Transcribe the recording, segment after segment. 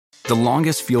The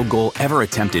longest field goal ever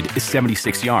attempted is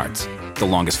 76 yards. The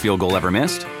longest field goal ever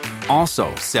missed?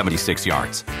 Also 76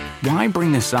 yards. Why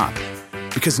bring this up?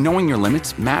 Because knowing your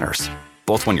limits matters,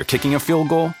 both when you're kicking a field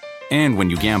goal and when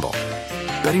you gamble.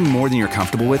 Betting more than you're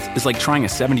comfortable with is like trying a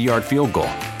 70-yard field goal.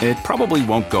 It probably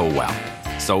won't go well.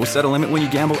 So set a limit when you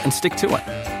gamble and stick to it.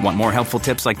 Want more helpful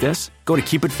tips like this? Go to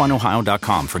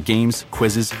keepitfunohio.com for games,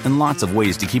 quizzes, and lots of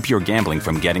ways to keep your gambling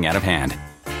from getting out of hand.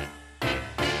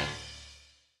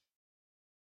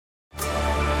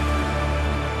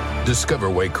 Discover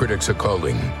why critics are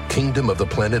calling Kingdom of the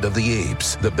Planet of the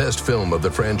Apes the best film of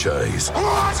the franchise.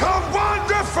 What a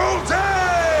wonderful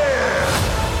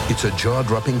day! It's a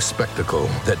jaw-dropping spectacle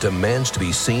that demands to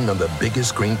be seen on the biggest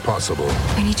screen possible.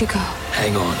 We need to go.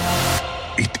 Hang on.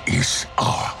 It is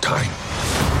our time.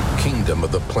 Kingdom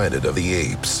of the Planet of the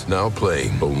Apes. Now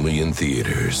playing only in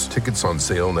theaters. Tickets on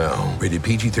sale now. Rated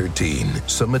PG-13.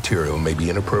 Some material may be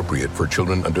inappropriate for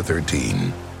children under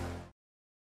 13.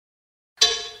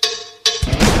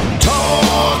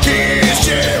 Talk is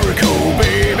Jericho,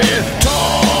 baby.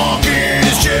 Talk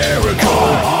is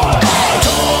Jericho.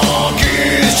 Talk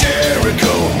is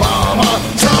Jericho, mama.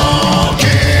 Talk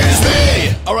is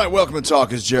me. All right, welcome to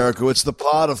Talk is Jericho. It's the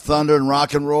pod of thunder and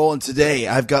rock and roll, and today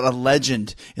I've got a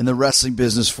legend in the wrestling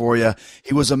business for you.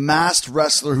 He was a masked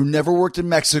wrestler who never worked in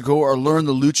Mexico or learned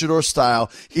the luchador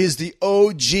style. He is the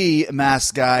OG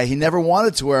masked guy. He never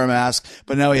wanted to wear a mask,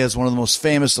 but now he has one of the most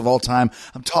famous of all time.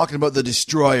 I'm talking about the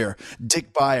Destroyer.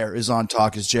 Dick Beyer is on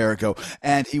Talk is Jericho,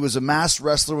 and he was a masked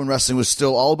wrestler when wrestling was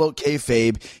still all about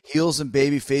kayfabe. Heels and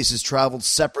baby faces traveled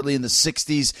separately in the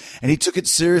 60s, and he took it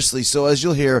seriously. So as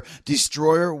you'll hear,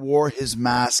 Destroyer wore his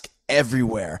mask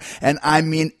everywhere. And I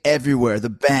mean everywhere. The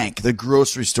bank, the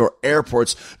grocery store,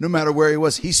 airports, no matter where he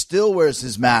was, he still wears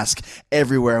his mask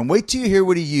everywhere. And wait till you hear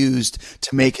what he used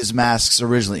to make his masks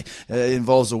originally. It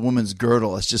involves a woman's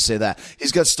girdle, let's just say that.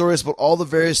 He's got stories about all the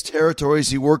various territories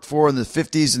he worked for in the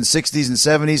 50s and 60s and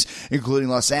 70s, including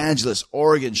Los Angeles,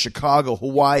 Oregon, Chicago,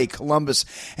 Hawaii, Columbus,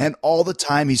 and all the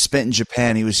time he spent in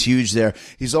Japan. He was huge there.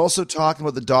 He's also talking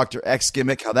about the Dr. X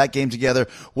gimmick, how that came together,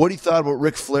 what he thought about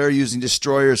Ric Flair using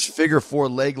Destroyer's figure four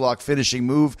leg lock finishing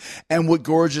move, and what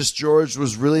Gorgeous George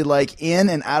was really like in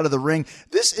and out of the ring.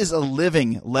 This is a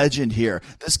living legend here.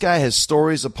 This guy has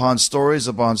stories upon stories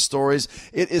upon stories.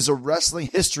 It is a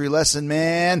wrestling history lesson,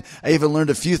 man. I even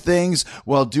learned a few things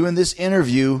while doing this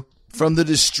interview from the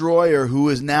Destroyer, who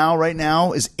is now, right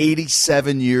now, is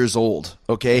 87 years old,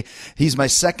 okay? He's my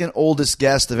second oldest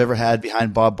guest I've ever had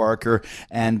behind Bob Barker,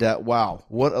 and wow,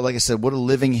 like I said, what a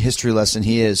living history lesson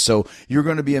he is. So you're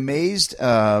going to be amazed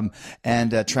and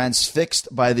transfixed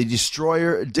by the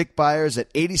Destroyer, Dick Byers, at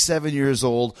 87 years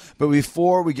old. But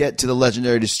before we get to the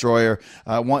legendary Destroyer,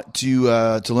 I want to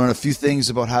learn a few things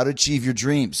about how to achieve your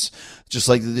dreams, just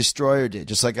like the Destroyer did,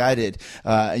 just like I did.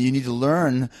 And you need to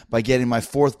learn by getting my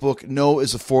fourth book, No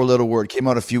is a Four-Letter Word. Came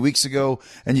out a few weeks ago,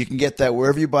 and you can get that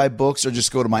wherever you buy books, or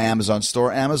just go to my Amazon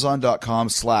store,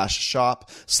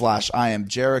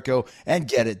 amazon.com/shop/IamJericho, and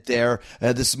get it there.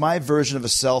 This is my version of a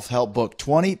self-help book,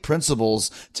 20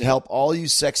 principles to help all you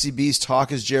Sexy Beast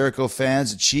Talk is Jericho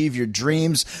fans achieve your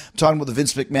dreams. I'm talking about the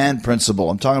Vince McMahon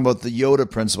principle. I'm talking about the Yoda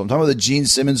principle. I'm talking about the Gene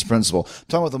Simmons principle. I'm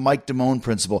talking about the Mike Damone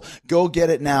principle. Go get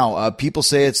it now. People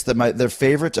say it's their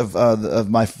favorite of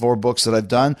my four books that I've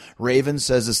done. Raven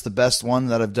says it's the best one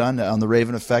that I've done on the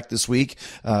Raven Effect this week,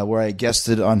 where I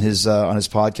guested on his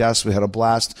podcast. We had a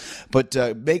blast. But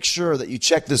make sure that you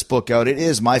check this book out. It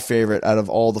is my favorite out of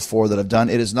all the four that I've done.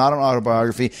 It is not an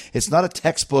autobiography. It's not a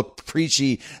textbook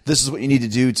preachy, this is what you need to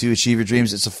do to achieve your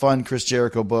dreams. It's a fun Chris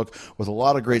Jericho book with a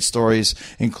lot of great stories,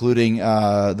 including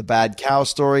the Bad Cow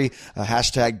story,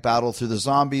 hashtag Battle Through the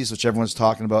Zombies, which everyone's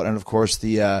talking about, and of course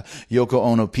the Yoko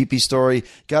Ono pee-pee story.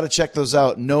 Got to check those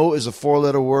out. No is a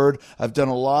four-letter word. I've done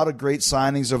a lot of great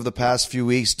signings over the past few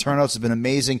weeks. Turnouts have been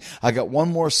amazing. I got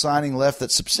one more signing left.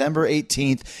 That's September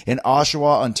 18th in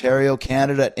Oshawa, Ontario,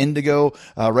 Canada at Indigo,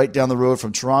 right down the road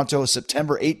from Toronto.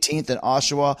 September 18th in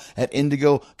Oshawa at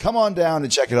Indigo. Come on down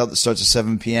and check it out. That starts at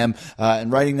 7 p.m.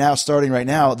 And starting right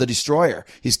now, The Destroyer.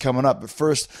 He's coming up. But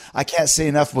first, I can't say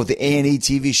enough about the A&E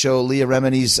TV show Leah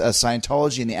Remini's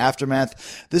Scientology and the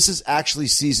Aftermath. This is actually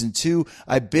season 2.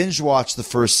 I binge-watched the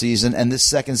first season, and this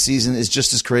second season is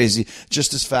just as crazy,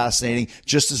 just as fascinating,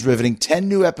 just as riveting. 10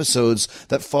 new episodes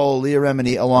that follow Leah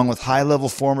Remini along with high-level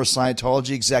former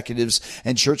Scientology executives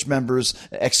and church members,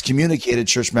 excommunicated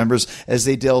church members, as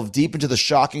they delve deep into the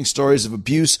shocking stories of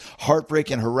abuse,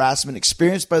 heartbreak, and harassment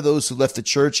experienced by those who left the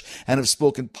church and have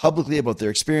spoken publicly about their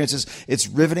experiences. It's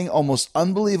riveting, almost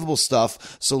unbelievable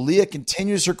stuff. So Leah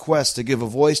continues her quest to give a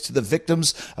voice to the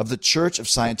victims of the Church of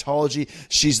Scientology.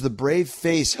 She's the brave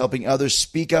face helping others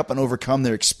speak up and overcome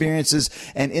their experiences.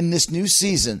 And in this new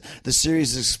season, the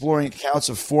series is exploring accounts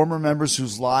of former members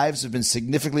whose lives have been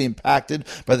significantly impacted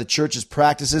by the church's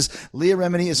practices. Leah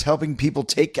Remini is helping people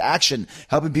take action,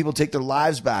 helping people take their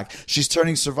lives back. She's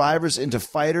turning survivors into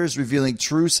fighters, revealing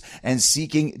truths and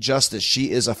seeking justice.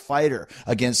 She is a fighter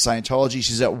against Scientology.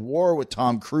 She's at war with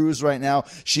Tom Cruise right now.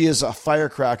 She is a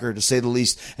firecracker, to say the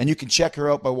least. And you can check her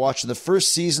out by watching the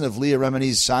first season of Leah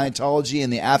Remini's Scientology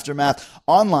and the Aftermath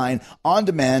online, on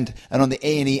demand, and on the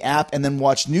A&E app, and then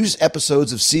watch new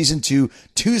episodes of Season 2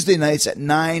 Tuesday nights at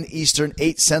 9 Eastern,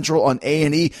 8 Central on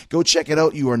A&E. Go check it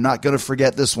out. You are not going to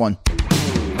forget this one.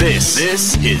 This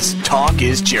is Talk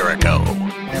is Jericho.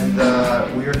 And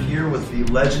we are here with the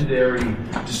legendary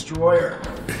Destroyer,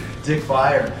 Dick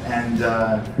Beyer. And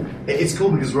it's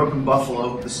cool because we're up in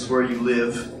Buffalo. This is where you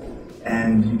live.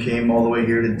 And you came all the way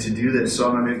here to do this,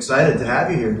 so I'm excited to have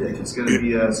you here, Dick. It's gonna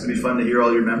be fun to hear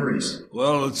all your memories.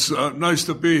 Well, it's nice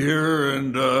to be here,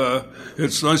 and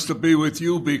it's nice to be with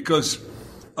you because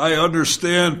I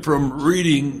understand from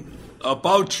reading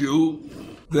about you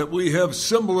that we have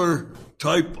similar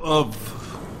type of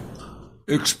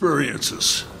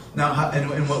experiences. Now,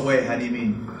 in what way? How do you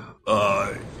mean?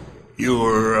 You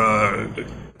were a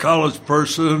college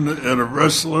person and a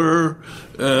wrestler,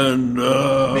 and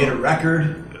made a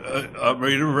record. I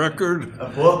made a record. A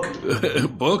book. A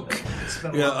book.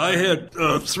 Yeah, I had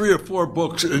 3 or 4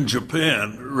 books in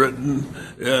Japan written,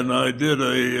 and I did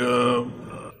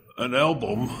an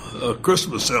album, a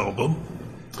Christmas album.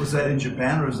 Was that in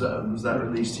Japan, or was that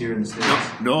released here in the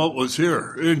States? No, it was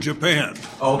here in Japan.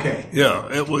 Oh, okay.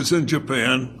 Yeah, it was in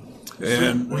Japan.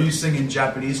 And were you singing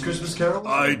Japanese Christmas carols?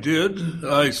 I did.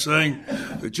 I sang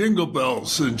the Jingle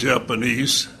Bells in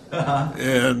Japanese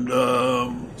and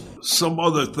some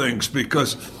other things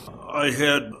because I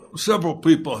had several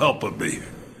people helping me.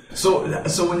 So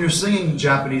when you're singing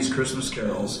Japanese Christmas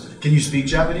carols, can you speak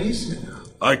Japanese?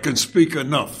 I can speak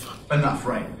enough. Enough,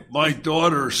 right. My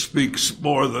daughter speaks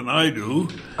more than I do,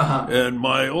 and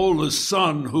my oldest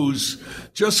son, who's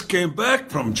just came back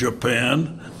from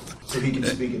Japan, so he can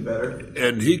speak it better?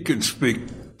 And he can speak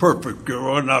perfect,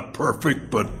 or not perfect,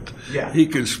 but yeah, he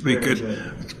can speak it.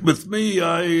 Good. With me,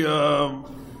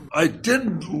 I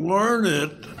didn't learn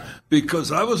it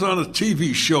because I was on a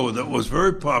TV show that was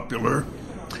very popular,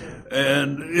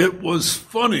 and it was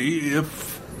funny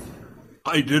if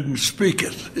I didn't speak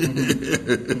it.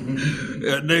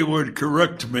 And they would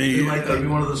correct me. You might be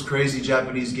one of those crazy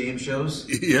Japanese game shows?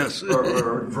 Yes.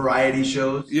 Or variety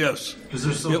shows? Yes. Because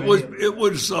there's so many. It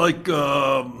was like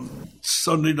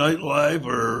Sunday Night Live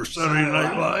or Saturday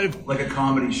Night Live. Like a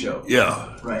comedy show.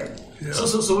 Yeah. Right. Yeah.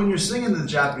 So when you're singing the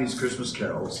Japanese Christmas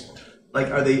carols,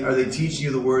 like are they teaching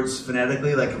you the words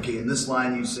phonetically? Like, okay, in this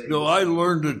line you say... No, I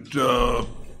learned it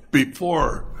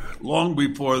long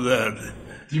before that.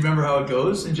 Do you remember how it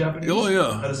goes in Japanese? Oh,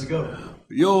 yeah. How does it go?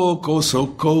 Yoko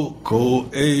soko ko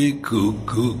e ku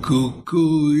ku ku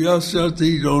ku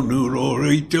yasati no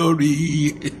nurori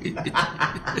tori.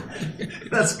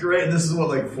 That's great. This is what,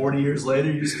 like 40 years later,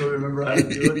 you still remember how to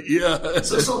do it? Yeah.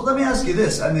 So let me ask you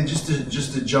this. I mean, just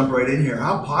to jump right in here,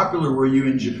 how popular were you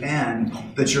in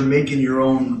Japan that you're making your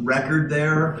own record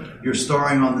there? You're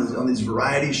starring on these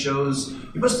variety shows.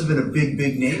 You must have been a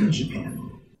big name in Japan.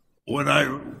 When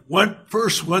I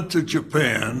first went to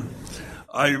Japan,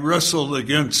 I wrestled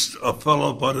against a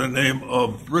fellow by the name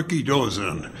of Ricky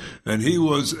Dozan, and he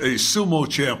was a sumo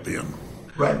champion.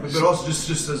 Right, but also just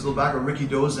as a little background, Ricky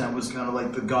Dozan was kind of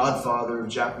like the godfather of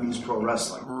Japanese pro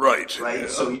wrestling. Right. Right.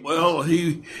 So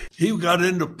he got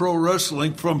into pro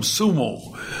wrestling from sumo,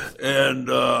 and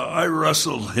I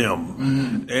wrestled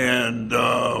him, and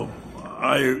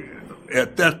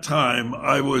at that time,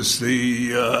 I was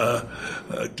the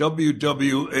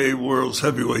WWA World's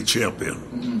Heavyweight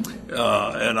Champion,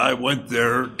 and I went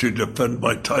there to defend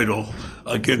my title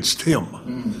against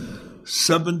him.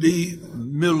 70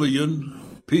 million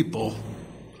people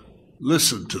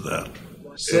listened to that.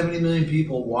 70 million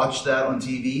people watched that on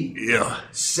TV? Yeah.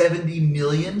 70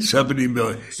 million? 70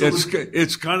 million. So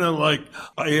it's kind of like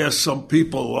I ask some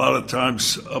people a lot of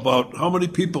times about how many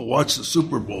people watch the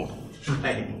Super Bowl.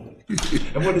 Right.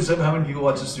 And how many people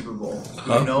watch the Super Bowl?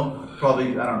 Do you know?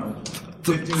 Probably, I don't know,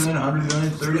 50 million, 100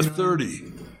 million, 30 million?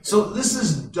 30. So this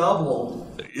is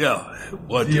double Yeah.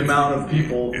 What the amount of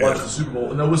people watch the Super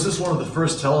Bowl. Now, was this one of the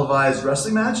first televised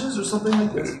wrestling matches or something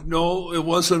like this? No, it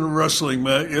wasn't a wrestling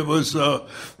match. It was,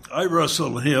 I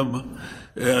wrestled him,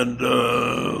 and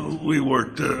we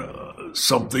worked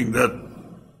something that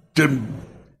didn't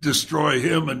destroy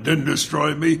him and didn't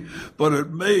destroy me, but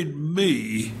it made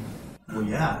me. Well,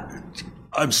 yeah.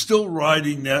 I'm still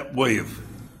riding that wave.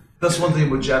 That's one thing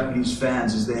with Japanese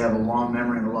fans is they have a long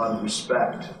memory and a lot of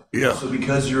respect. Yeah. So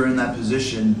because you're in that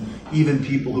position, even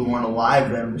people who weren't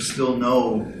alive then will still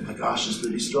know, my gosh, this is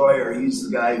the Destroyer. He's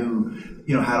the guy who,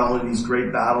 had all of these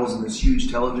great battles and this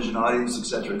huge television audience, et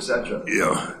cetera, et cetera.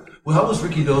 Yeah. Well, how was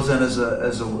Ricky Dozan as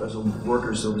a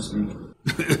worker, so to speak?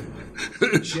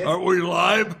 Are we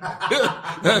live?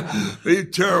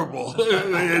 He's terrible.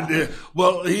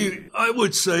 Well, I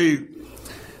would say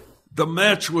the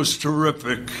match was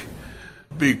terrific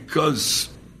because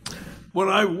when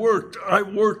I worked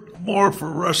more for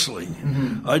wrestling.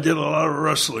 Mm-hmm. I did a lot of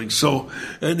wrestling.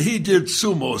 And he did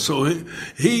sumo. So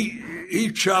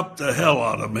he chopped the hell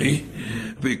out of me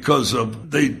because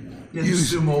of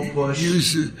use sumo push.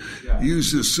 Use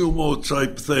the sumo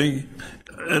type thing,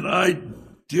 and I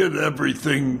did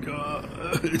everything.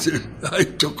 I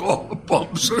took all the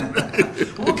bumps.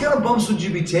 What kind of bumps would you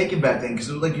be taking back then? Because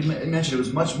like you mentioned, it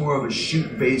was much more of a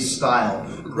shoot-based style,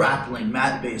 grappling,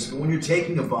 mat-based. But when you're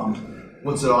taking a bump,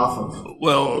 what's it off of?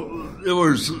 Well, it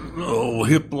was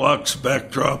hip locks,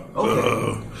 backdrop,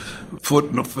 foot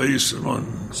in the face, and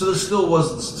on. So there still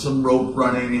was some rope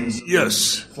running and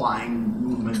some flying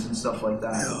movements and stuff like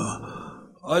that. Yeah.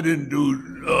 I didn't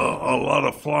do a lot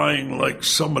of flying like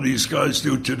some of these guys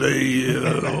do today.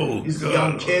 These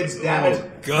young kids, damn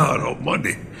it. God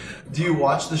almighty. Do you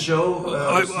watch the show?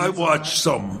 I watch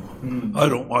some. I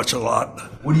don't watch a lot.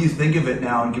 What do you think of it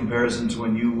now in comparison to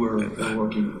when you were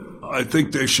working? I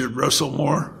think they should wrestle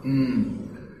more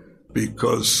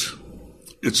because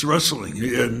it's wrestling.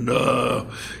 And,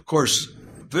 of course,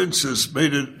 Vince has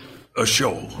made it a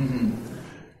show.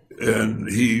 Mm-hmm. And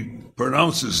he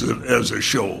pronounces it as a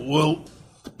show. Well,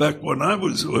 back when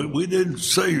we didn't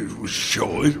say it was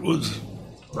show. It was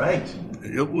right.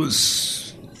 It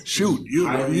was shoot.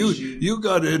 You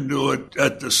got into it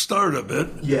at the start of it.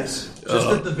 Yes, just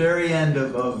at the very end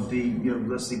of the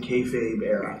wrestling kayfabe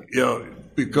era. Yeah,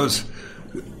 because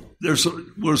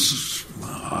was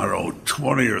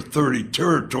 20 or 30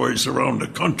 territories around the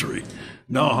country.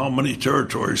 Now, how many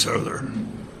territories are there?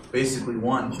 Basically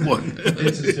one.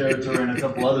 Vince's territory and a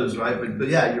couple others, right? But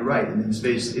yeah, you're right. In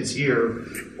space, it's here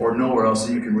or nowhere else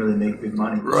that you can really make big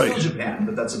money. Right. Still Japan,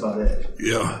 but that's about it.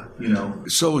 Yeah.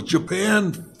 So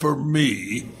Japan, for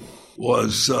me,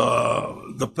 was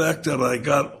the fact that I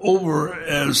got over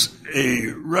as a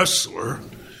wrestler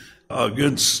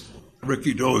against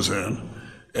Ricky Dozan.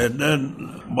 And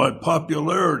then my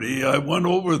popularity, I went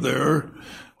over there.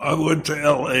 I went to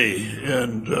L.A.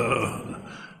 and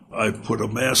I put a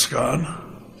mask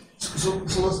on. So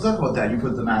let's talk about that. You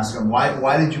put the mask on.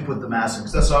 Why did you put the mask on?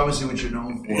 Because that's obviously what you're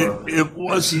known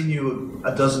for. I've seen you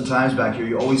a dozen times back here.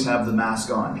 You always have the mask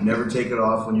on. You never take it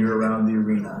off when you're around the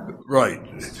arena. Right.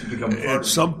 And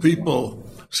some people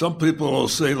will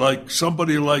say, like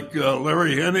somebody like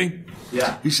Larry Hennig.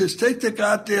 Yeah. He says, take the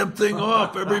goddamn thing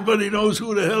off. Everybody knows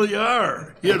who the hell you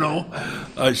are.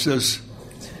 I says,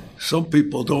 some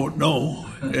people don't know,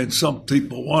 and some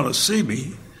people want to see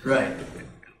me. Right.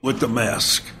 With the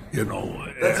mask,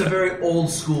 That's a very old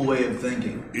school way of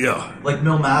thinking. Yeah. Like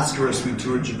Mil Mascaras, we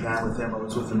toured Japan with him. I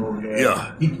was with him over there.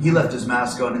 Yeah. He left his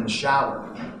mask on in the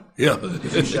shower. Yeah.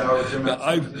 Did you shower with your mask?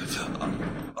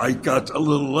 I got a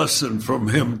little lesson from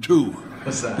him, too.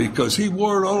 What's that? Because he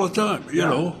wore it all the time, you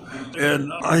know.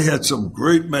 And I had some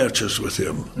great matches with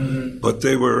him, but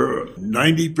they were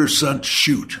 90%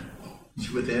 shoot.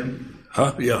 With him?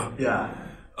 Huh? Yeah. Yeah.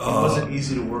 It wasn't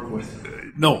easy to work with.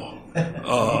 No. Me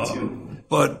too.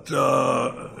 But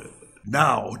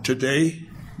now, today,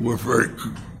 we're very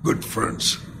good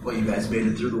friends. Well, you guys made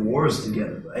it through the wars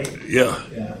together, right? Yeah.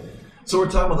 Yeah. So we're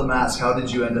talking about the mask. How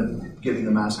did you end up getting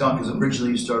the mask on? Because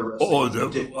originally you started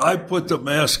wrestling. I put the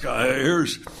mask on.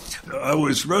 I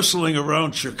was wrestling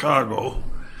around Chicago,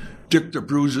 Dick the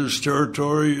Bruiser's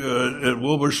territory at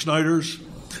Wilbur Snyder's,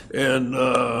 and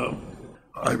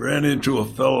I ran into a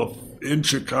fellow in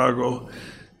Chicago,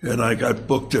 and I got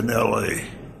booked in L.A.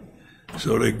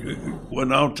 So they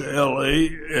went out to L.A.,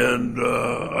 and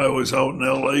I was out in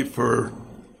L.A. for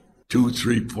 2,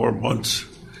 3, 4 months.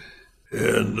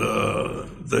 And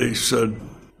they said,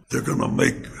 they're going to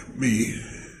make me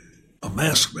a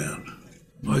masked man.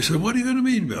 I said, what are you going to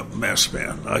mean, a masked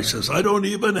man? I says, I don't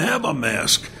even have a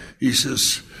mask. He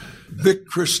says, Vic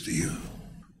Christie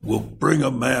will bring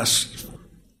a mask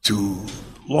to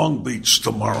Long Beach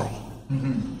tomorrow.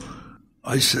 Mm-hmm.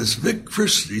 I says, Vic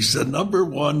Christie's the number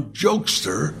one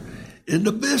jokester in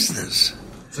the business.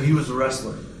 So he was a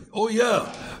wrestler? Oh,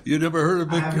 yeah. You never heard of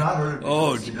Vic? I have not heard of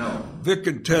Vic Christie, no. Vic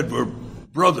and Ted were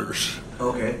brothers.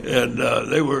 Okay. And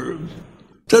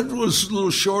Ted was a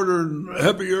little shorter and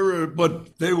heavier,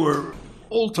 but they were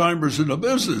old-timers in the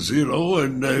business,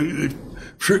 and they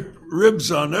tricked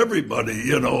ribs on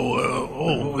everybody,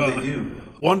 What would they do?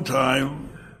 One time,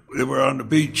 they were on the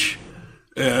beach,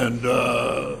 and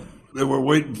they were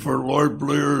waiting for Lord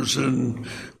Blears and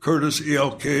Curtis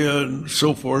Ialkea and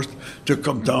so forth to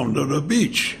come down to the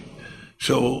beach.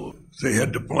 So they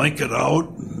had the blanket out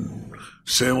and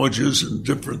sandwiches and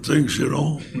different things,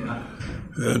 Yeah.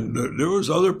 And there was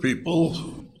other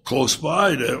people close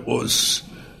by that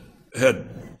had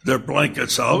their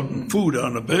blankets out and food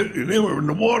on the bed, and they were in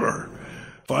the water.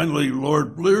 Finally,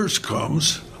 Lord Blears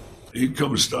comes. He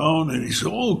comes down and he says,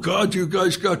 "Oh, God, you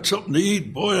guys got something to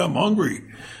eat? Boy, I'm hungry."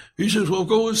 He says, "Well,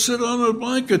 go and sit on a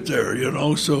blanket there,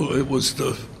 So it was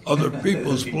the other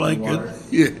people's blanket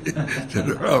that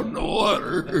are out in the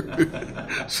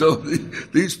water. So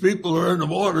these people are in the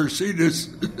water, see this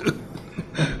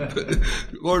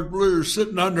Lord Blears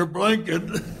sitting on their blanket.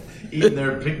 Eating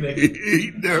their picnic.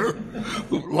 Eating their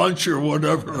lunch or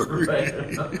whatever.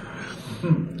 Right.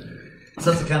 So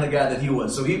that's the kind of guy that he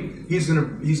was. So he's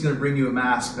gonna bring you a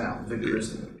mask now, Vic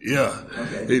Christie. Yeah.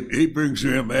 Okay. He brings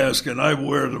me a mask, and I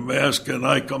wear the mask, and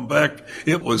I come back.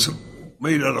 It was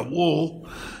made out of wool,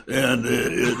 and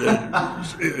it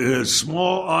had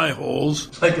small eye holes.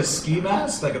 Like a ski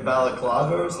mask, like a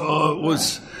balaclava or something.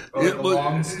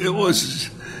 It was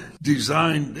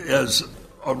designed as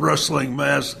a wrestling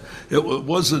mask. It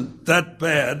wasn't that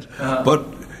bad, but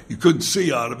you couldn't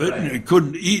see out of it, and you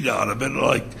couldn't eat out of it.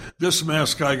 Like this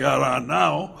mask I got on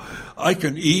now, I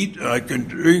can eat, I can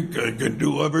drink, I can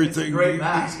do everything. It's a great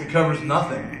mask. It covers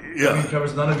nothing. Yeah. It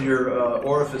covers none of your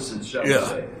orifices, shall we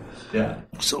say. Yeah.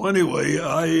 So anyway,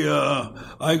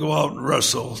 I go out and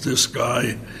wrestle this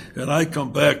guy, and I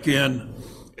come back in,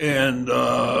 and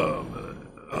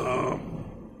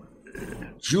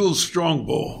Jules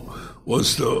Strongbow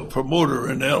was the promoter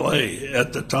in L.A.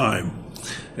 at the time.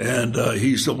 And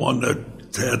he's the one that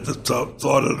had the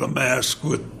thought of the mask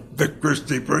with Vic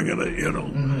Christie bringing it,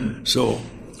 Mm-hmm. So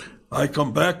I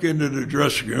come back into the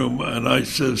dressing room, and I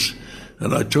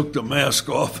took the mask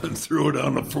off and threw it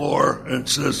on the floor and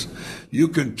says, "You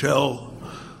can tell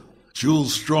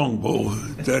Jules Strongbow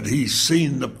that he's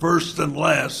seen the first and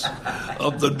last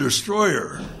of the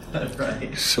Destroyer."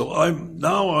 Right. So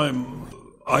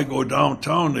I go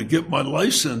downtown to get my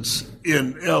license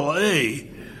in L.A.,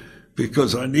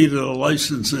 because I needed a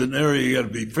license in there. You had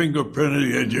to be fingerprinted,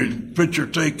 you had your picture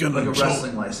taken. Like a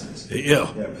wrestling license.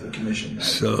 Yeah. Yeah, for the commission.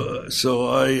 Right? So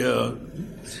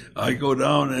I go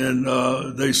down,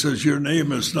 and they says, "Your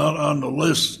name is not on the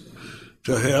list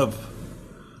to have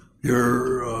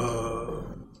your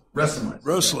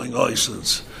wrestling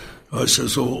license." I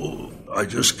says, "Well, I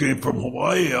just came from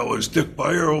Hawaii. I was Dick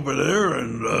Beyer over there,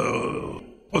 and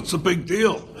what's the big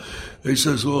deal?" He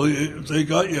says, "Well, they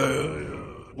got you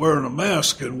wearing a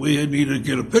mask, and we need to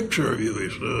get a picture of you." He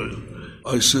said.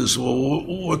 I says, "Well,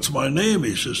 what's my name?"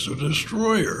 He says, "The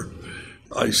Destroyer."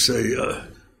 I say,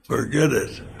 "Forget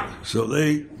it." So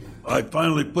I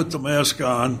finally put the mask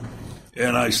on,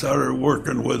 and I started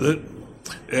working with it,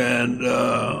 and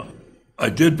I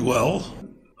did well.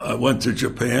 I went to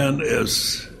Japan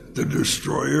as the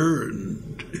Destroyer,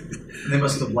 and they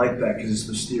must have liked that because it's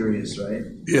mysterious, right?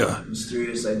 Yeah.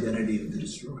 Mysterious identity of the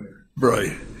Destroyer.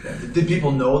 Right. Did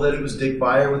people know that it was Dick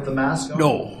Beyer with the mask on?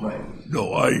 No. Right.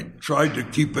 No, I tried to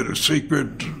keep it a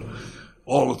secret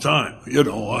all the time.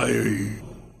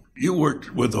 You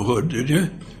worked with the Hood, did you?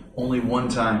 Only one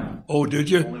time. Oh, did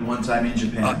you? Only one time in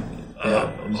Japan.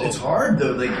 It's hard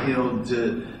though,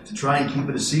 to try and keep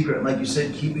it a secret. And like you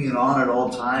said, keeping it on at all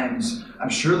times. I'm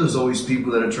sure there's always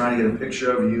people that are trying to get a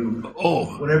picture of you.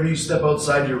 Oh. Whenever you step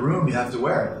outside your room, you have to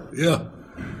wear it. Yeah.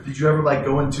 Did you ever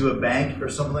go into a bank or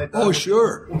something like that? Oh,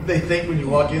 sure. What do they think when you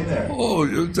walk in there? Oh,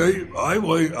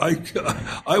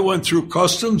 I went through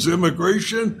customs,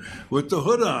 immigration with the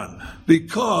Hood on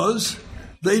because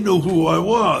they knew who I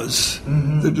was,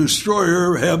 the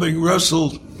Destroyer, having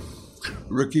wrestled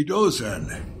Ricky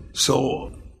Dozan.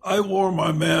 So I wore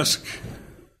my mask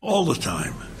all the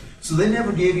time. So they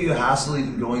never gave you a hassle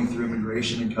even going through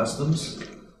immigration and customs?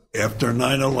 After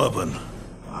 9/11.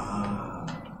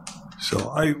 So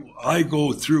I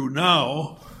go through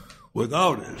now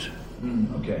without it.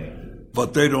 Okay.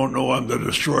 But they don't know I'm the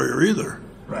Destroyer either.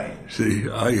 Right. See,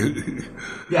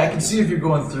 Yeah, I can see if you're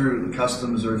going through the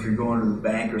customs or if you're going to the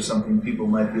bank or something, people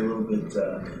might be a little bit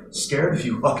scared if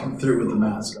you walking through with a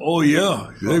mask on. Oh, yeah.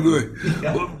 They were.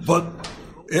 Yeah. But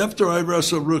after I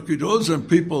wrestled Ricky Dozen,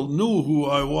 people knew who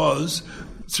I was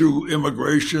through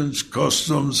immigrations,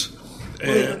 customs.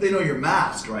 Well, they know your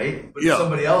mask, right? But Yeah.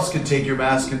 somebody else could take your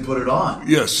mask and put it on.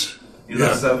 Yes. You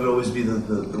know, that would always be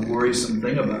the worrisome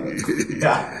thing about it.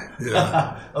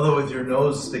 Yeah. Although with your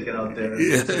nose sticking out there,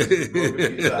 it's broken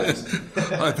a few times.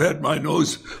 I've had my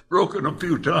nose broken a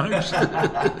few times.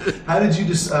 How did you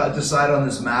decide on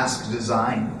this mask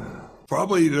design?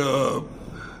 Probably the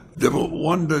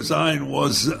one design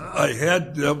was I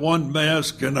had one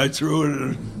mask and I threw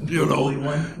it in, Only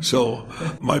one? So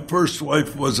my first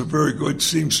wife was a very good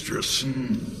seamstress.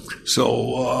 Mm-hmm.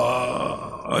 So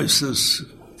I says,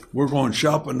 we're going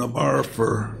shopping tomorrow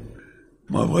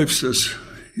my wife says,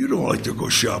 you don't like to go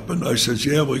shopping. I says,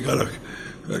 yeah, I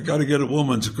got to get a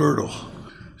woman's girdle.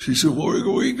 She said, well, where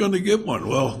are you going to get one?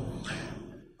 Well,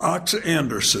 Ox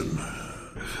Anderson,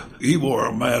 he wore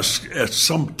a mask at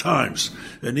some times,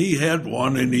 and he had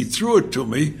one, and he threw it to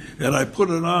me, and I put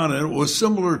it on, and it was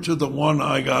similar to the one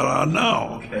I got on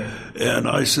now. Okay. And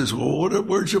I says, well,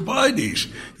 where'd you buy these?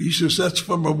 He says, that's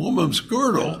from a woman's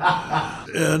girdle,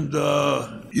 and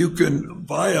you can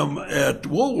buy them at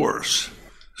Woolworths.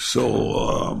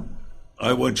 So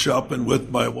I went shopping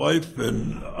with my wife,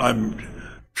 and I'm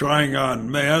trying on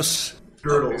masks.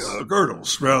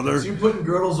 Girdles, rather. So you're putting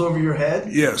girdles over your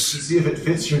head? Yes. To see if it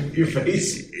fits your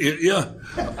face? Yeah.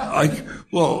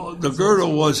 The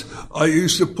girdle was, I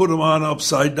used to put them on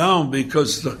upside down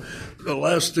because the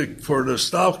elastic for the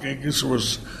stockings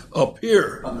was up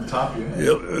here. On the top of your head.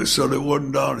 Yeah, so they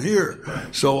wasn't down here.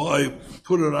 So I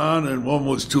put it on, and one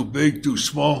was too big, too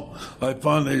small. I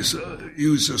finally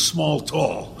used a small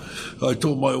tall. I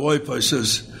told my wife, I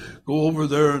says, go over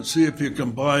there and see if you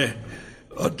can buy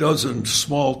a dozen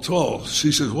small tall.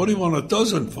 She says, what do you want a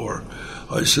dozen for?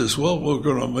 I says, well, we're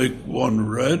going to make one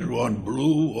red, one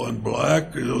blue, one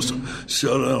black,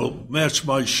 so it'll match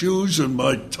my shoes and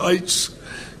my tights,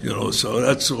 so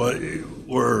that's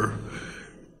where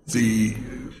the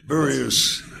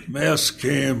various masks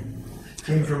came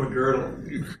from a girdle.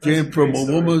 Came from a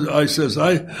woman. I says,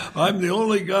 I'm the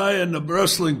only guy in the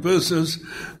wrestling business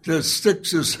that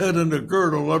sticks his head in a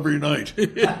girdle every night.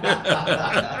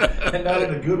 And not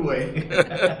in a good way.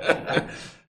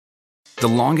 The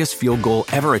longest field goal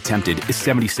ever attempted is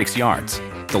 76 yards.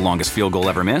 The longest field goal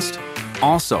ever missed?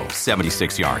 Also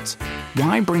 76 yards.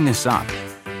 Why bring this up?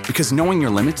 Because knowing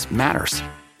your limits matters,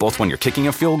 both when you're kicking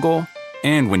a field goal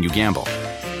and when you gamble.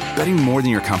 Betting more than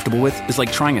you're comfortable with is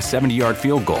like trying a 70-yard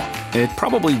field goal. It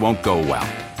probably won't go well.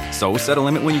 So set a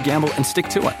limit when you gamble and stick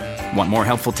to it. Want more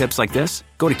helpful tips like this?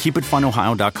 Go to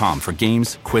keepitfunohio.com for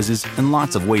games, quizzes, and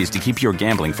lots of ways to keep your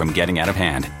gambling from getting out of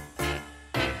hand.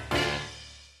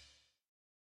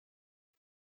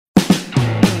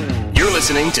 You're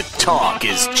listening to Talk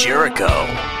is Jericho.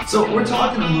 So we're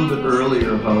talking a little bit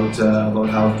earlier about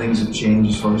how things have changed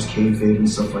as far as kayfabe and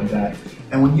stuff like that.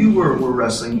 And when you were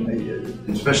wrestling,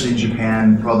 especially in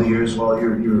Japan, probably here as well,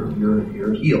 you're a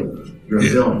heel, you're a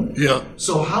villain. Yeah.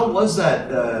 So how was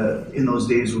that in those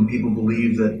days when people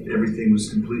believed that everything was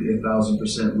completely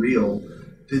 1,000% real?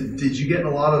 Did you get in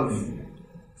a lot of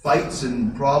fights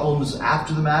and problems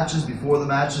after the matches, before the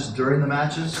matches, during the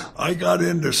matches? I got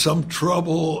into some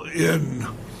trouble in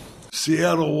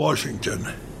Seattle, Washington,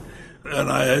 and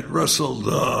I had wrestled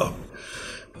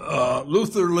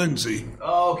Luther Lindsay.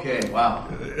 Oh, okay, wow.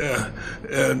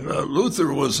 And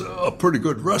Luther was a pretty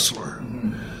good wrestler.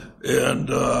 Mm-hmm. And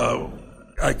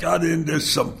I got into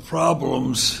some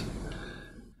problems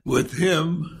with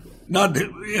him, not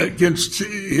against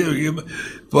him,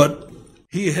 but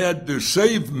he had to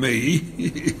save me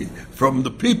from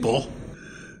the people.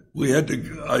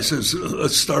 I says,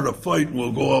 let's start a fight and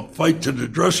we'll go up, fight to the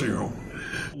dressing room.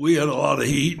 We had a lot of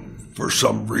heat for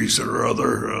some reason or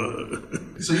other.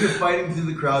 So you're fighting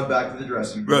through the crowd back to the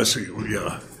dressing room? Dressing room,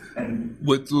 yeah. And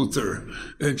with Luther.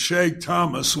 And Shag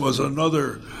Thomas was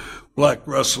another black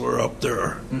wrestler up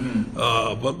there. Mm-hmm.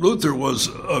 But Luther was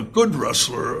a good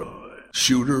wrestler,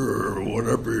 shooter or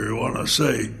whatever you want to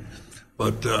say.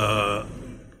 But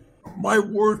my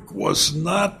work was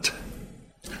not...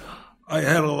 I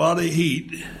had a lot of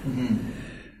heat, mm-hmm.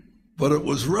 but it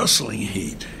was wrestling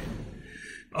heat.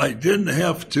 I didn't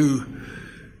have to...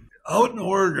 Out in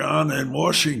Oregon and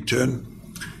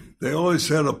Washington, they always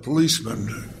had a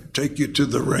policeman take you to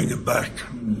the ring and back.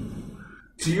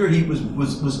 So your heat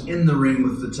was in the ring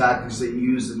with the tactics that you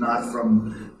used and not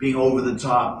from being over the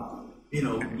top,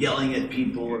 yelling at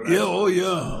people. Or yeah, oh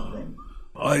yeah.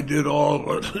 I did all of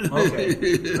it. Okay,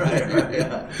 right,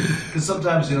 yeah. Because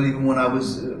sometimes, even when I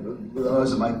was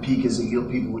at my peak as a heel,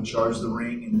 people would charge the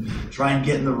ring and try and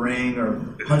get in the ring or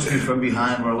punch me from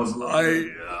behind where I was.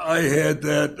 I had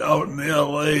that out in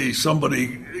L.A.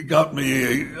 Somebody got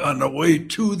me on the way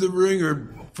to the ring or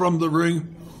from the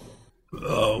ring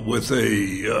with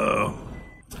a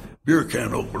beer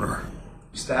can opener.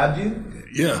 Stabbed you?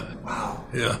 Yeah. Wow.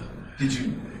 Yeah. Did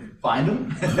you find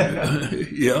him?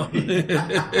 Yeah.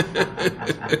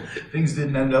 Things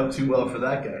didn't end up too well for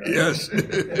that guy. Yes.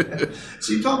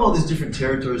 So you talk about all these different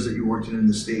territories that you worked in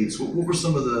the States. What were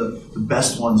some of the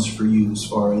best ones for you as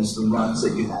far as the runs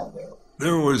that you had there?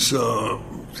 There was,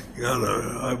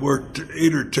 I worked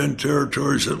 8 or 10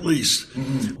 territories at least.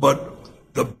 Mm-hmm. But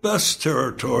the best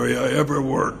territory I ever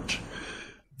worked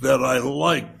that I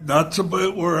liked, not to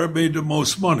where I made the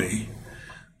most money,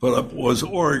 but it was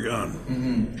Oregon.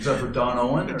 Mm-hmm. Is that for Don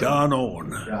Owen? Or? Don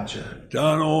Owen. Gotcha.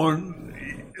 Don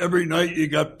Owen, every night you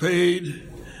got paid.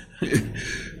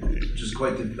 Which is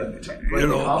quite the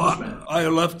accomplishment. I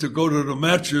left to go to the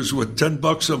matches with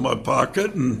 $10 in my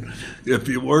pocket, and if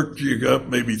you worked, you got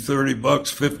maybe $30,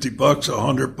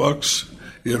 $50,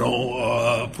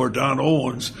 $100, for Don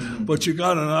Owens. Mm-hmm. But you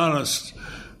got an honest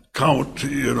count,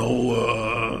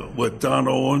 with Don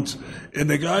Owens. And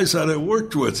the guys that I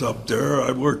worked with up there,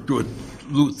 I worked with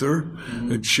Luther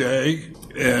and Shag,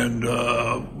 and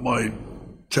my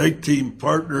tag team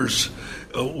partners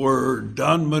were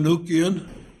Don Manukian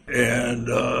and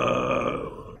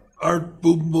Art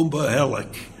Boom Boom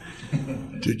Mahalik.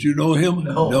 Did you know him?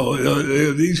 No.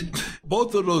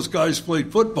 Both of those guys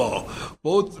played football.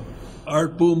 Both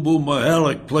Art Boom Boom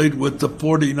Mahalik played with the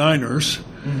 49ers.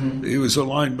 Mm-hmm. He was a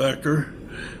linebacker.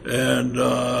 And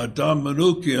Don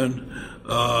Manukian,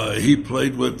 he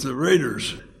played with the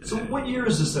Raiders. So what year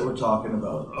is this that we're talking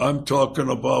about? I'm talking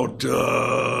about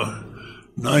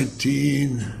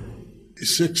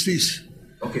 1960s.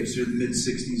 Okay, so the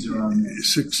mid-60s around there.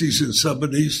 60s and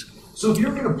 70s. So if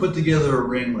you're going to put together a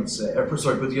ring, let's say,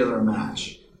 put together a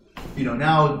match,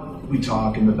 now we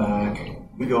talk in the back,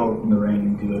 we go in the ring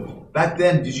and do it. Back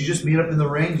then, did you just meet up in the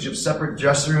ring? Did you have separate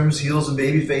dressing rooms, heels and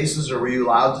baby faces, or were you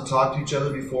allowed to talk to each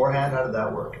other beforehand? How did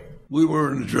that work? We were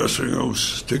in the dressing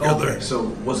rooms together. Okay, so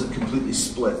was it completely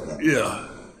split then? Yeah,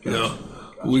 gotcha. Yeah.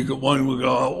 Gotcha. One would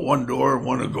go out one door,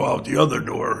 one would go out the other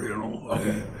door,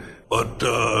 Okay. But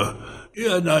you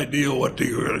had an idea what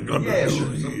they were going to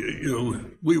do. Sure.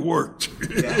 We worked.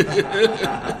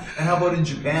 Yeah. And how about in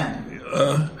Japan?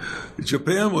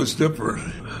 Japan was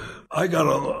different. I got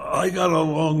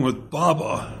along with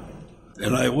Baba,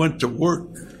 and I went to work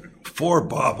for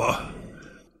Baba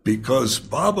because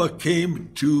Baba came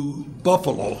to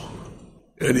Buffalo,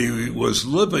 and he was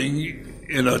living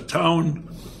in a town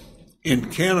in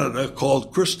Canada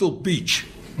called Crystal Beach.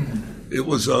 It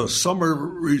was a summer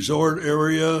resort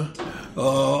area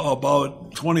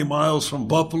about 20 miles from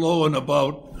Buffalo and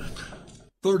about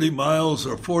 30 miles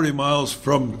or 40 miles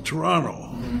from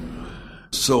Toronto.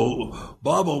 So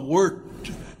Baba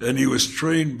worked, and he was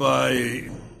trained by...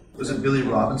 Was it Billy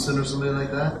Robinson or something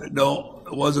like that? No,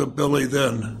 it wasn't Billy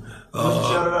then.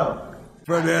 Shout it out.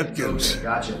 Fred Atkins. Okay,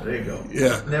 gotcha. There you go.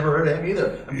 Yeah. Never heard of him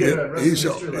either.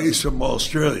 He's from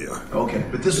Australia. Okay,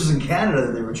 but this was in Canada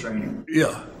that they were training.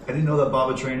 Yeah. I didn't know that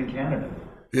Baba trained in Canada.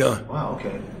 Yeah. Wow,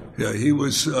 okay. Yeah, he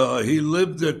was. He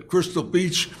lived at Crystal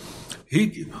Beach.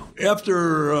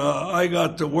 After I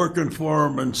got to working for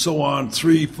him and so on,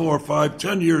 3, 4, 5,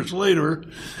 10 years later,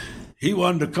 he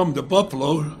wanted to come to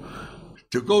Buffalo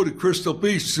to go to Crystal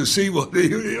Beach to see what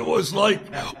it was like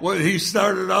when he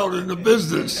started out in the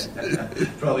business.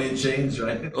 Probably a change,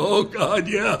 right? Oh, God,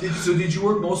 yeah. So did you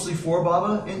work mostly for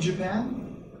Baba in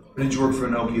Japan? Or did you work for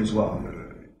Inoki as well?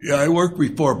 Yeah, I worked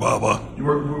before Baba.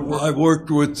 I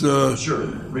worked with... sure,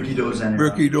 Ricky Dozen.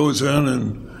 Ricky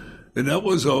Dozen, and that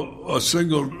was a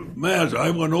single match. I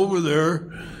went over there,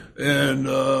 and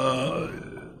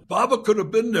Baba could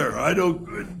have been there. I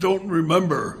don't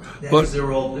remember. Yeah, but they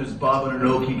were all. There's Baba and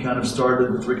Inoki kind of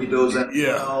started with Ricky Dozen.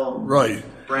 Yeah, right.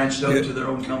 Branched out to their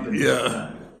own company.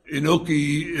 Yeah,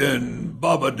 Inoki and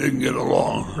Baba didn't get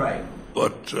along. Right.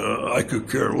 But I could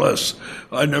care less.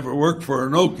 I never worked for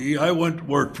Inoki. I went to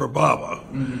work for Baba,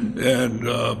 and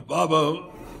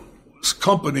Baba's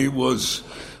company was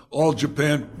All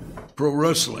Japan Pro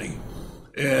Wrestling,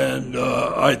 and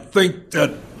I think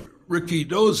that Ricky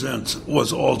Dozen's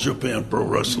was All Japan Pro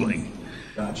Wrestling.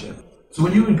 Gotcha. So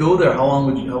when you would go there, how long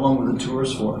were the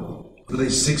tours for? Were they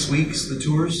 6 weeks, the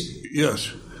tours?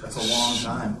 Yes. That's a long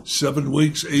time. 7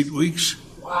 weeks, 8 weeks.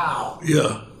 Wow.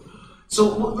 Yeah. So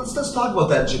let's talk about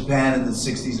that Japan in the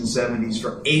 60s and 70s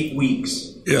for 8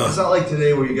 weeks. Yeah. It's not like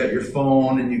today where you got your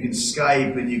phone and you can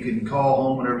Skype and you can call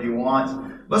home whenever you want.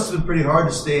 It must have been pretty hard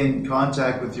to stay in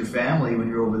contact with your family when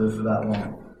you were over there for that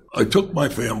long. I took my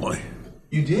family.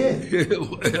 You did?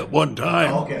 At one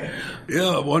time. Oh, okay.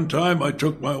 Yeah, at one time I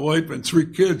took my wife and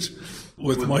 3 kids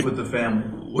with the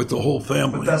family. With the whole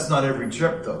family. But that's not every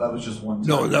trip, though. That was just one time.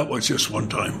 No, that was just one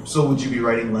time. So would you be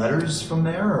writing letters from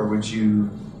there, or would you?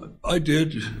 I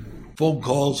did. Phone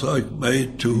calls I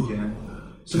made to. Yeah.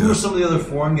 So who were some of the other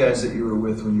foreign guys that you were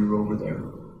with when you were over there?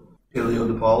 Ilio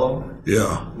DiPaolo?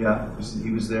 Yeah. Yeah,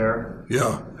 he was there.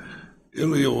 Yeah.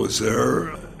 Ilio was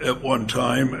there at one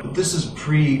time. This is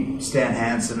pre-Stan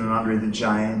Hansen and Andre the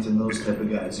Giant and those type of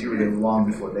guys. You were there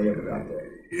long before they ever got there.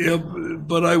 Yeah,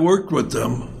 but I worked with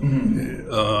them. Mm-hmm.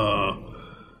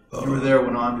 You were there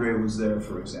when Andre was there,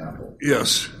 for example.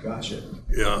 Yes. Gotcha.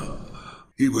 Yeah.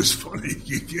 He was funny.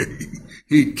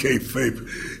 He kayfabe.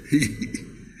 He'd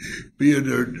be in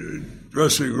their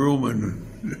dressing room and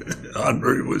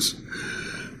Andre was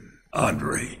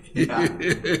Andre. Yeah.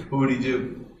 Who would he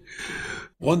do?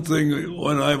 One thing,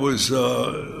 when I was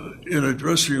in a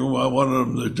dressing room, I wanted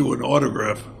him to do an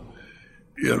autograph,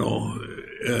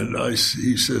 and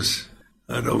he says,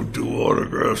 I don't do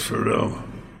autographs for them.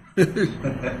 He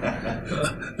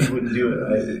wouldn't do it,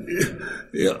 right?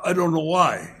 Yeah, I don't know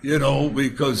why,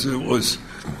 because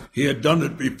he had done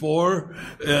it before,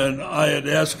 and I had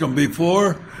asked him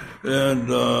before, and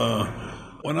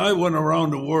when I went around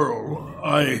the world,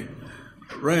 I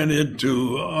ran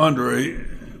into Andre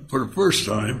for the first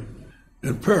time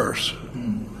in Paris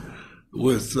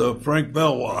with Frank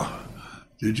Bellois.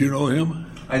 Did you know him?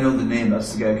 I know the name.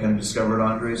 That's the guy who kind of discovered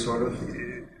Andre, sort of.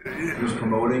 He was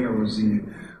promoting, or was he?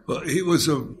 Well, he was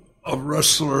a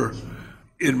wrestler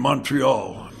in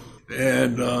Montreal.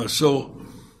 And so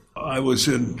I was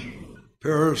in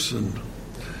Paris, and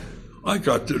I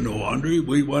got to know Andre.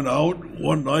 We went out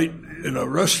one night in a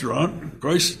restaurant.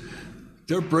 Christ,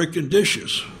 they're breaking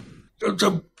dishes. It's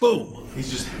a boom. He's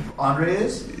just, Andre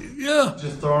is? Yeah.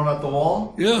 Just throwing them at the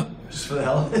wall? Yeah. Just for the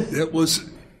hell of it?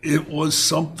 It was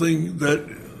something that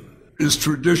is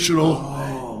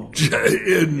traditional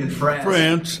in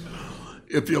France.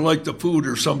 If you like the food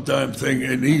or some damn thing,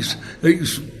 and he's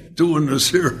doing this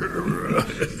here.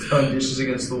 Throwing dishes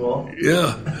against the wall?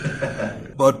 Yeah.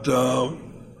 But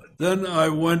then I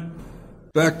went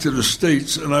back to the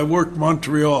States, and I worked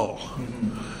Montreal. Mm-hmm.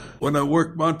 When I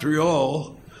worked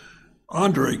Montreal,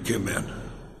 Andre came in,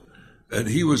 and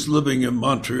he was living in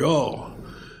Montreal,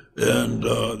 and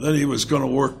then he was going to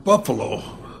work Buffalo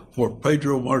for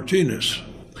Pedro Martinez,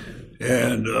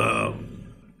 and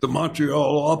the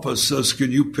Montreal office says,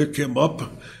 can you pick him up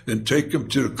and take him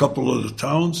to a couple of the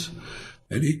towns?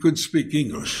 And he couldn't speak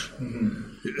English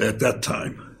at that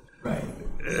time. Right.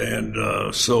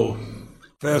 And so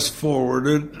fast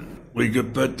forwarded, we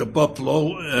get back to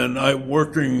Buffalo, and I'm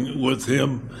working with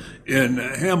him in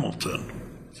Hamilton.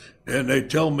 And they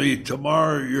tell me,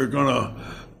 tomorrow you're going to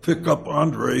pick up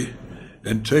Andre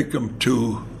and take him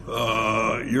to,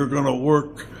 you're going to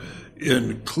work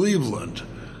in Cleveland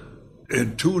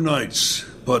in 2 nights.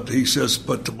 But he says,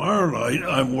 but tomorrow night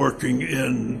I'm working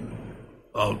in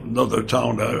another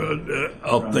town,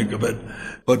 I'll think of it.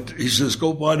 But he says,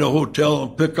 go by the hotel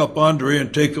and pick up Andre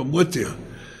and take him with you.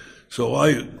 So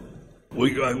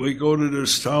we go to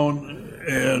this town,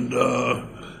 and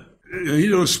he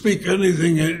don't speak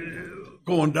anything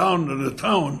going down to the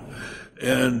town.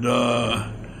 And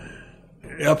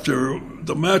after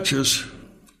the matches,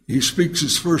 he speaks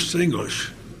his first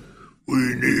English.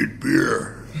 We need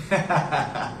beer.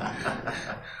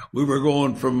 We were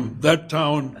going from that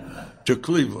town to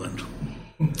Cleveland.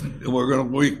 And we're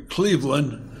going to be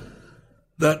Cleveland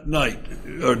that night,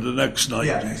 or the next night.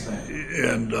 Yeah, next night.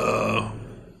 And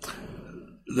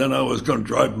then I was going to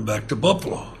drive him back to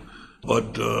Buffalo.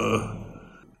 But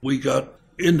we got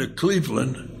into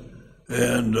Cleveland,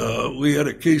 and we had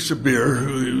a case of beer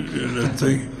and a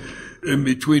thing in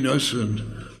between us, and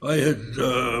I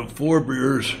had 4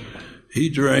 beers. He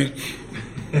drank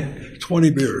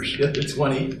 20 beers. Get the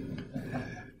 20.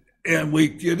 And we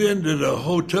get into the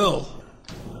hotel.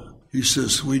 He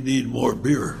says, we need more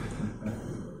beer.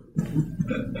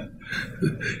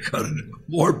 Got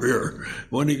more beer.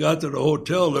 When he got to the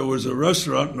hotel, there was a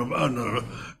restaurant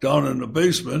down in the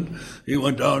basement. He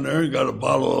went down there and got a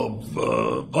bottle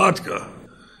of vodka.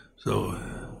 So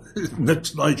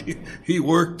next night he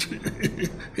worked.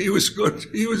 He was good.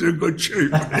 He was in good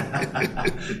shape.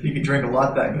 He could drink a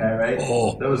lot, that guy, right?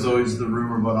 Oh. That was always the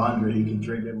rumor about Andre. He could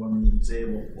drink everyone at the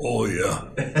table. Oh, yeah.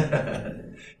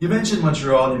 You mentioned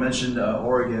Montreal, you mentioned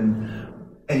Oregon,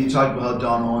 and you talked about how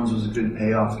Don Owens was a good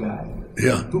payoff guy.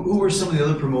 Yeah. Who were some of the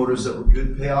other promoters that were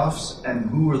good payoffs, and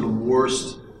who were the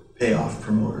worst payoff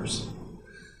promoters?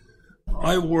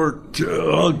 I worked,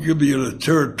 I'll give you the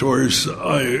territories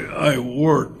I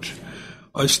worked.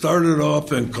 I started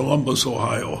off in Columbus,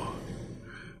 Ohio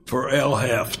for Al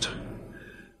Haft.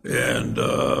 And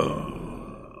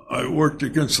I worked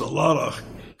against a lot of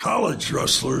college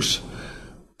wrestlers,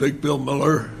 Big Bill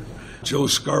Miller, Joe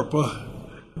Scarpa.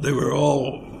 They were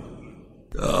all...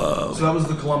 so that was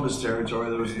the Columbus territory.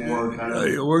 There was more kind of...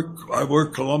 I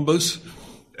worked Columbus,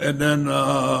 and then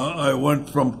I went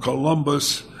from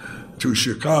Columbus to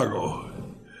Chicago.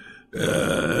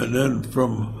 And then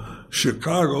from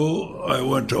Chicago, I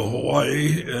went to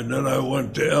Hawaii, and then I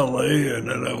went to L.A., and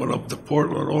then I went up to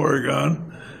Portland,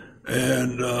 Oregon.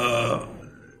 And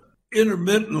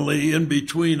intermittently, in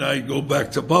between, I'd go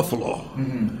back to Buffalo.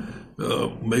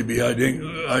 Maybe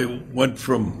I went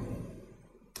from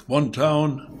one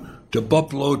town to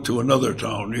Buffalo to another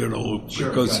town,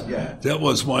 because that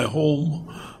was my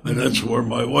home, and that's where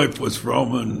my wife was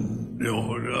from, and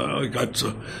I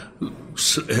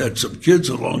had some kids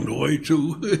along the way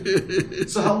too.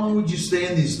 So how long would you stay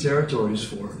in these territories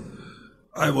for?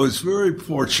 I was very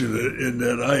fortunate in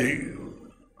that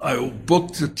I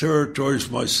booked the territories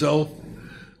myself.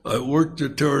 I worked the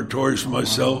territories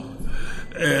myself,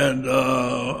 and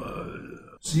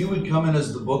so you would come in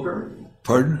as the booker?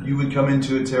 Pardon? You would come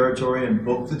into a territory and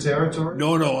book the territory?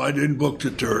 No, I didn't book the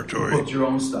territory. You booked your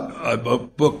own stuff? I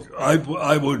would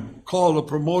call the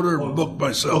promoter and book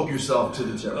myself. Book yourself to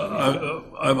the territory.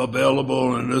 I'm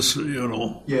available in this,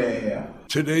 Yeah.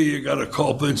 Today you got to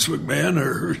call Vince McMahon,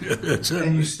 or that's it.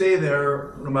 And you stay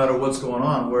there no matter what's going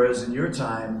on. Whereas in your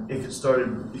time, if you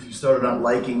started not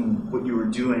liking what you were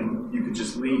doing, you could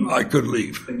just leave. I could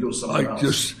leave. And go somewhere else.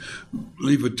 Just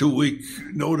leave a 2-week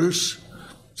notice.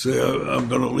 Say I'm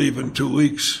going to leave in 2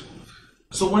 weeks.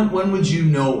 So when would you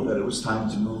know that it was time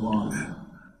to move on?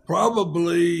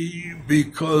 Probably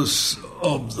because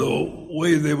of the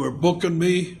way they were booking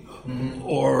me,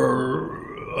 or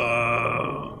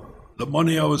the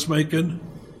money I was making.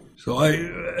 So I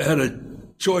had a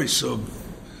choice of,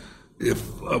 if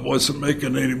I wasn't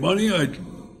making any money, I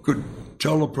could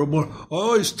tell the promoter. I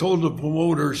always told the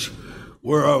promoters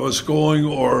where I was going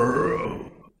or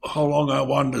how long I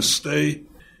wanted to stay.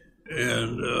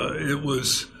 And it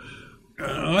was,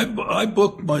 I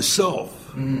booked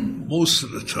myself most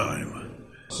of the time.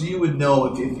 So you would know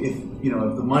if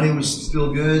the money was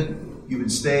still good, you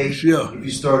would stay. Yeah. If you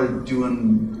started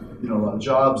doing a lot of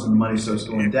jobs and the money starts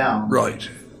going down, right?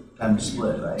 Time to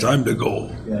split, right? Time to go.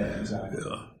 Yeah, exactly.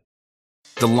 Yeah.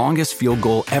 The longest field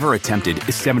goal ever attempted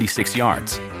is 76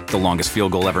 yards. The longest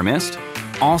field goal ever missed?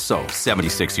 Also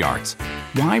 76 yards.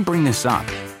 Why bring this up?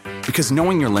 Because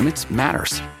knowing your limits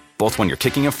matters, both when you're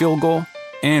kicking a field goal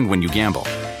and when you gamble.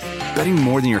 Betting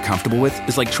more than you're comfortable with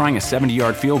is like trying a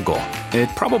 70-yard field goal. It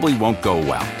probably won't go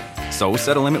well. So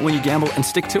set a limit when you gamble and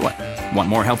stick to it. Want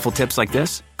more helpful tips like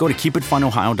this? Go to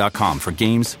keepitfunohio.com for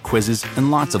games, quizzes, and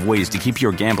lots of ways to keep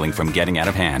your gambling from getting out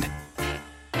of hand.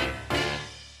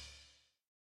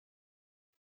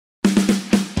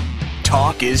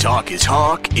 Talk is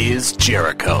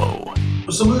Jericho.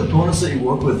 Some of the opponents that you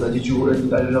work with, I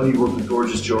know you worked with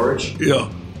Gorgeous George. Yeah.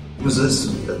 Was this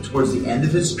towards the end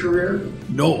of his career?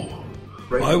 No.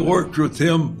 Right. I worked with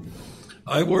him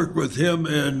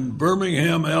in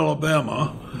Birmingham,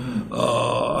 Alabama.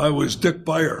 I was Dick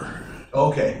Beyer.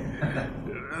 Okay.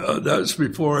 That's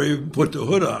before I even put the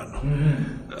hood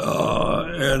on.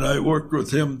 And I worked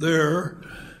with him there.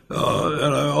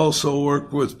 And I also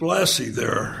worked with Blassie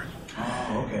there.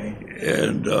 Oh, okay.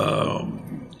 And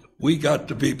we got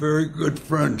to be very good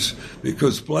friends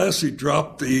because Blassie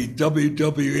dropped the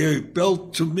WWA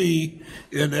belt to me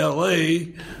in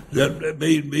L.A. that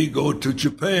made me go to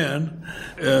Japan.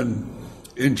 And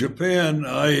in Japan,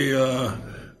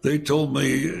 they told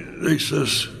me, they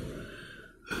says,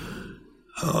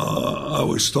 I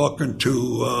was talking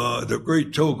to the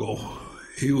great Togo.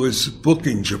 He was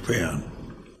booking Japan.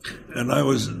 And I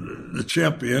was the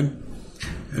champion.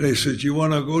 And they said, you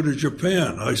want to go to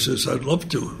Japan? I says, I'd love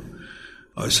to.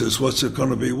 I says, what's it going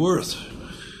to be worth?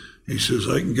 He says,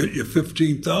 I can get you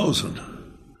 $15,000.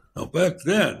 Now, back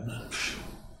then,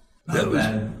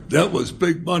 that was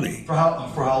big money. For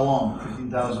how long?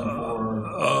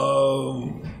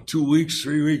 $15,000 for 2 weeks,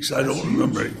 3 weeks, I don't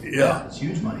remember. Yeah. It's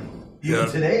huge money. Even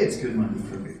today, it's good money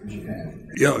for Japan.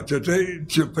 Yeah, today,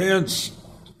 Japan's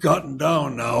gotten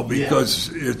down now because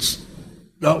it's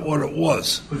not what it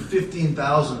was. But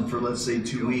 $15,000 for, let's say,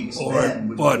 2 weeks then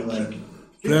would be like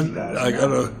then I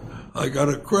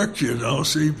gotta correct you now,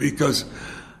 see, because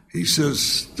he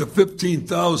says the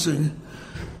 $15,000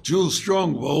 Jules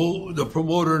Strongbow, the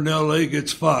promoter in L.A.,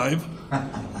 gets 5.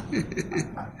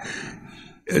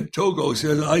 And Togo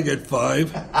says, I get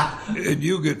 5, and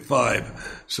you get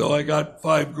 5. So I got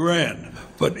 $5,000.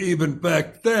 But even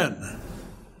back then,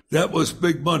 that was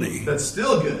big money. That's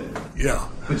still good. Yeah.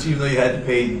 But even though you had to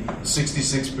pay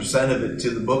 66% of it to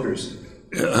the bookers,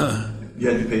 you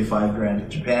had to pay $5,000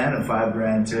 to Japan and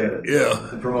 $5,000 to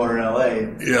the promoter in LA.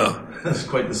 Yeah. That's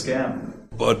quite the scam.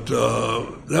 But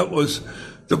that was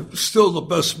still the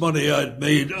best money I'd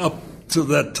made up to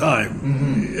that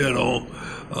time. You know,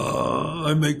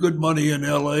 I made good money in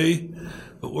LA.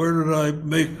 But where did I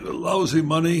make lousy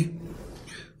money?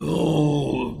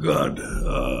 Oh, God.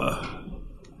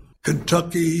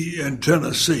 Kentucky and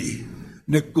Tennessee.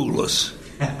 Nick Goulas.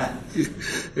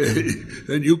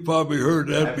 And you probably heard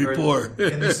that before.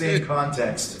 In the same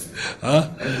context.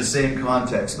 Huh? In the same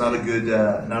context. Not a good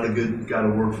guy to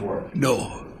work for.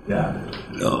 No. Yeah.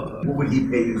 No. What would he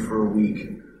pay you for a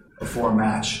week before a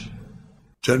match?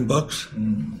 $10.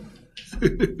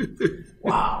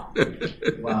 Wow.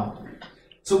 Wow.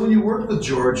 So when you worked with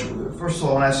George, first of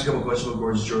all, I want to ask you a couple questions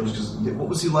about George, because what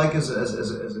was he like as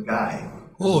a guy?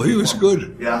 Oh, he was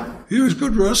good. Yeah. He was a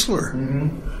good wrestler.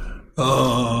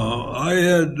 I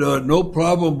had no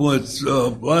problem with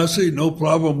Blassie, no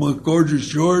problem with Gorgeous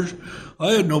George.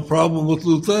 I had no problem with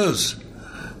Luthez.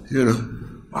 You know.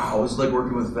 Wow, it was like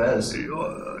working with Fez. It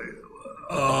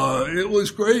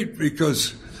was great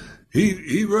because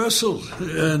he wrestled,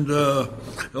 and the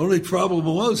only problem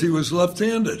was he was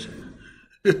left-handed.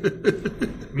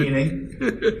 Meaning?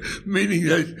 Meaning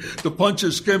that the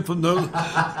punches came from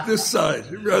this side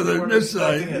rather than this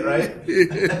side. It, right?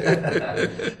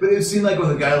 But it seemed like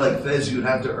with a guy like Fez, you'd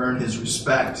have to earn his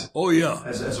respect. Oh, yeah.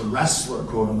 As a wrestler,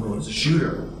 quote unquote, as a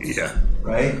shooter. Yeah.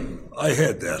 Right? I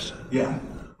had that. Yeah.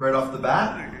 Right off the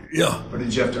bat? Yeah. Or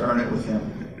did you have to earn it with him?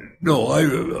 No,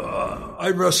 I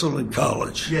wrestled in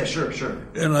college. Yeah, sure.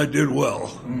 And I did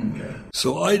well. Okay.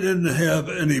 So I didn't have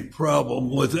any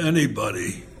problem with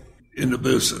anybody in the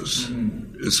business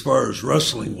as far as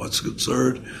wrestling was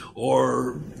concerned,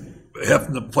 or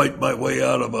having to fight my way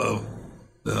out of a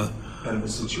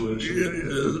situation.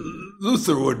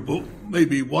 Luther would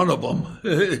maybe one of them.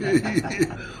 Did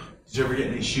you ever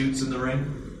get any shoots in the ring?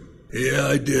 Yeah,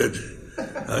 I did.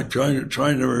 I'm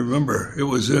trying to remember. It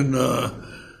was in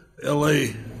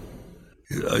L.A.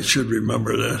 I should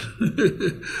remember that.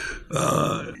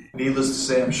 Needless to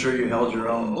say, I'm sure you held your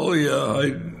own. Oh, yeah,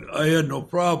 I had no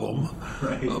problem.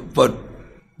 Right. But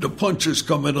the punches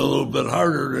come in a little bit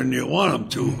harder than you want them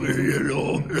to, you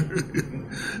know.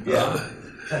 Yeah.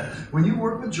 When you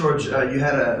worked with George, you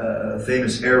had a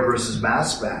famous hair versus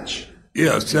mask match.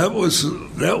 Yes, that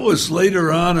was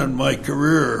later on in my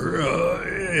career,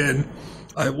 and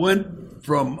I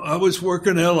was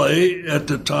working L.A. at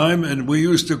the time, and we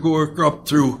used to work up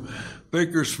through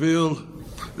Bakersfield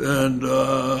and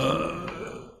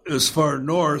as far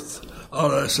north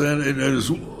out of San, and it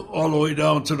was all the way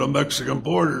down to the Mexican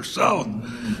border south,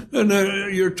 and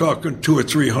you're talking 200 or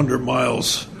 300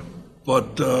 miles.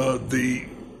 But the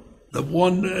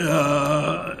one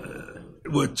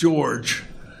with George,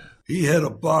 he had a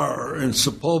bar in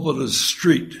Sepulveda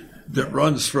Street that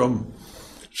runs from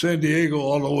San Diego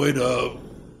all the way to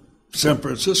San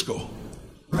Francisco.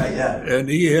 Right, yeah. And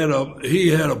he had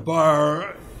a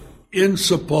bar in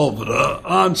Sepulveda,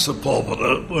 on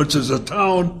Sepulveda, which is a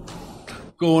town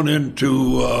going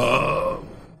into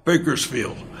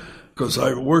Bakersfield. Because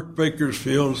I worked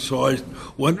Bakersfield, so I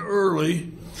went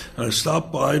early and I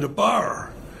stopped by the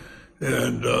bar.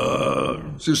 And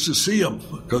just to see him,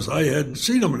 because I hadn't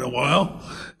seen him in a while.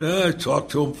 And I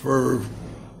talked to him for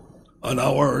an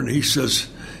hour, and he says,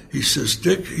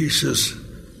 Dick, he says,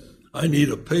 I need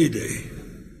a payday.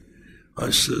 I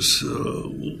says,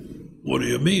 what do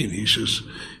you mean? He says,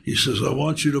 I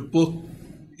want you to book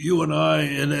you and I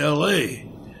in L.A.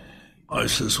 I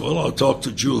says, well, I'll talk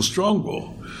to Jules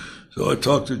Strongbow. So I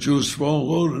talked to Jules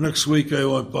Strongbow. The next week I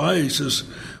went by. He says,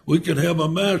 we can have a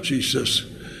match. He says,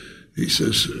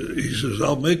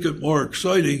 I'll make it more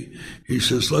exciting. He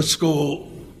says, let's go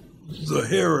the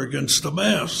hair against the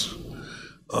mask.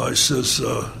 I says,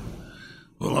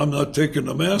 well, I'm not taking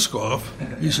the mask off.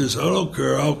 He says, I don't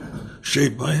care. I'll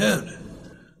shave my head.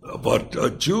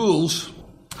 But Jules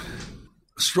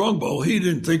Strongbow, he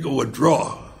didn't think it would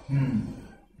draw.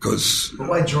 But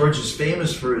why George is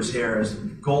famous for his hair, his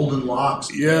golden locks.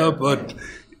 Yeah, but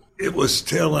it was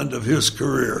tail end of his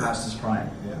career. Past his prime,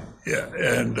 yeah. Yeah,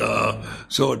 and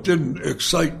so it didn't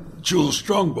excite Jules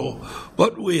Strongbow,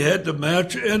 but we had the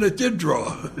match, and it did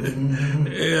draw.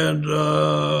 And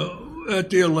at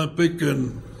the Olympic,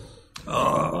 and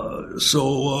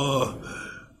so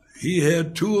he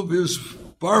had two of his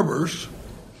barbers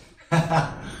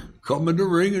come in the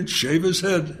ring and shave his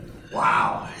head.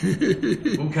 Wow.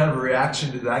 What kind of a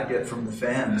reaction did that get from the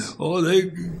fans? Oh,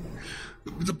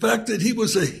 the fact that he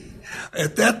was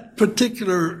at that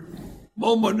particular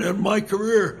moment in my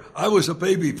career, I was a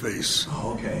babyface.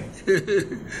 Oh, okay.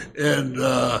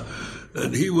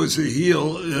 and he was a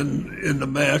heel in the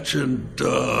match, and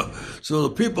so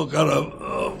the people got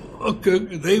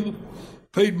they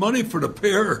paid money for the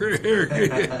pair.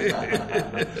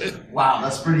 Wow,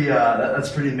 that's pretty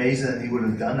amazing that he would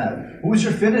have done that. What was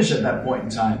your finish at that point in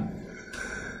time?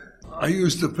 I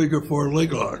used the figure four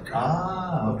leg lock.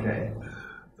 Ah, okay.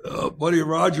 Buddy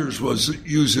Rogers was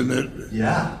using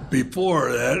it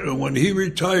before that, and when he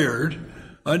retired,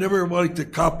 I never liked to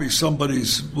copy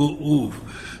somebody's move.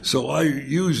 So I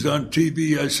used on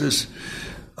TV, I says,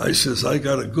 I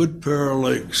got a good pair of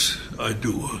legs, I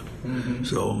do. Mm-hmm.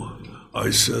 So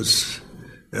I says,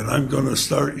 and I'm going to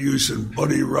start using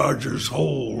Buddy Rogers'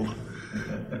 hold,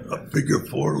 a figure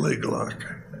four leg lock.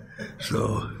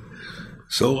 So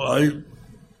I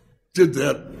did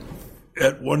that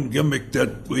at one gimmick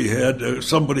that we had.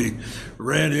 Somebody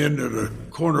ran into the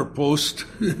corner post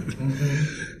and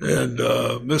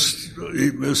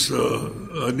he missed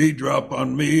a knee drop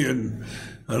on me, and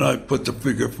I put the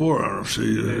figure four on him.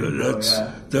 See,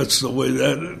 that's the way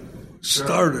that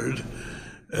started.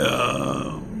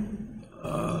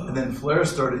 And then Flair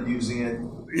started using it.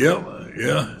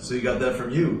 Yeah. So you got that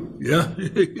from you? Yeah.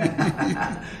 Did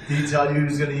he tell you he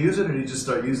was going to use it, or did he just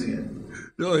start using it?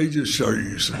 No, he just started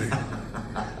using it.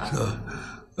 So,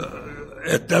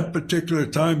 at that particular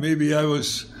time, maybe I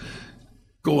was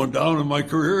going down in my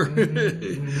career.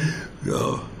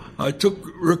 I took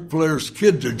Ric Flair's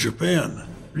kid to Japan.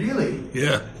 Really?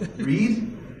 Yeah.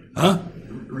 Reed? Huh?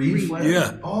 Reed Flair?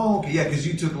 Yeah. Oh, okay. Yeah, because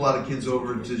you took a lot of kids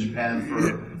over to Japan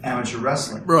for amateur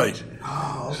wrestling. Right.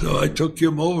 Oh, okay. So I took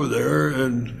him over there,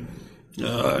 and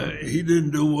he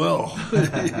didn't do well.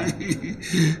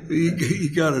 he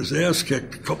got his ass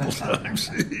kicked a couple times.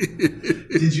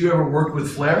 Did you ever work with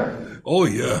Flair? Oh,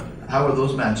 yeah. How were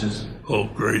those matches? Oh,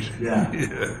 great. Yeah.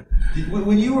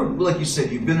 When you were, like you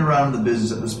said, you've been around the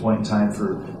business at this point in time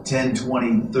for 10,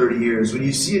 20, 30 years. When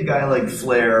you see a guy like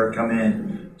Flair come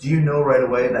in, do you know right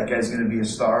away that guy's going to be a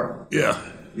star? Yeah.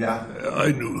 Yeah?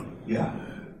 I knew. Yeah.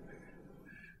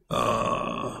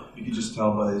 You could just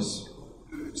tell by his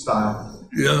style.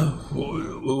 Yeah,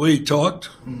 the way he talked.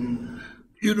 Mm-hmm.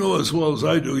 You know as well as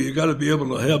I do, you got to be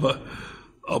able to have a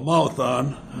mouth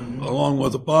on, along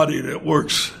with a body that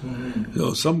works. Mm-hmm. You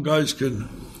know, some guys can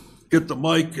get the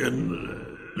mic and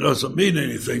it doesn't mean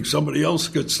anything. Somebody else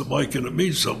gets the mic and it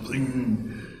means something.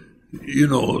 Mm-hmm. You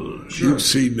know, You've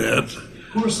seen that.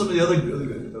 Who are some of the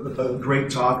other great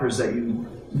talkers that you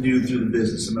knew through the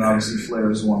business? I mean, obviously Flair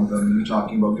is one of them. You're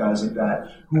talking about guys like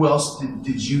that. Who else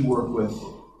did you work with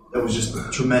that was just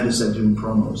tremendous at doing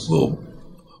promos? Well,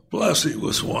 Blassie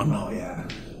was one. Oh, yeah.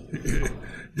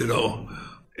 You know,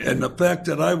 and the fact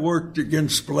that I worked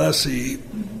against Blassie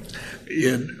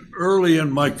early in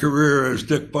my career as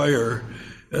Dick Beyer,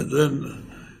 and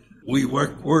then we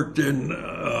worked in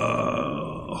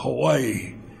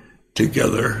Hawaii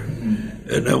together,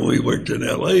 and then we worked in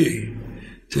L.A.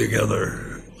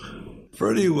 together.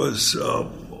 Freddie was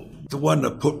the one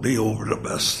that put me over the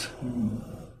best.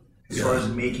 As far as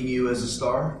making you as a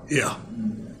star? Yeah.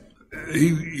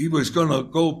 He was going to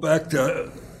go back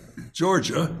to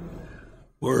Georgia,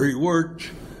 where he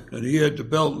worked, and he had the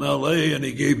belt in L.A., and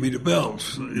he gave me the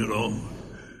belt, you know.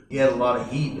 He had a lot of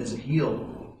heat as a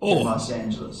heel in Los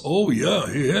Angeles. Oh, yeah.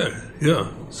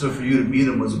 So for you to beat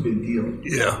him was a big deal.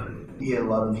 Yeah. He had a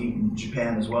lot of heat in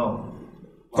Japan as well.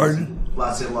 Pardon?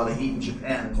 Blassie had a lot of heat in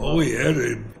Japan as well. Oh, he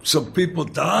had some people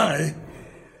die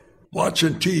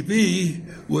watching TV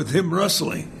with him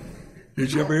wrestling.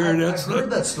 Did you ever hear that story? I've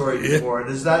heard that story before.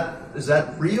 Is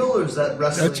that real or is that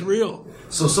wrestling? That's real.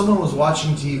 So someone was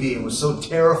watching TV and was so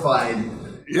terrified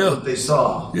of what they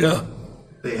saw. Yeah.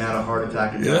 They had a heart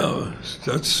attack. Yeah,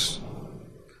 that's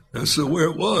the way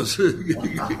it was.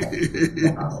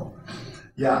 Wow.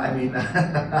 Yeah, I mean,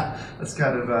 that's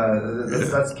kind of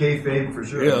that's kayfabe for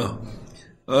sure. Yeah.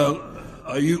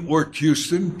 I worked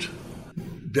Houston,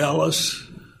 Dallas.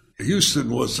 Houston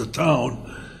was the town,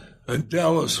 and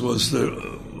Dallas was the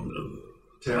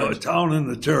town in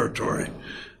the territory.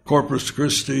 Corpus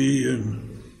Christi,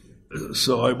 and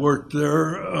so I worked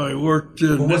there. I worked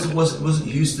in... Wasn't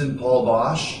Houston Paul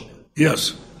Bosch?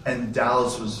 Yes. And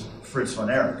Dallas was Fritz von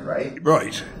Erich, right?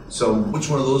 Right. So which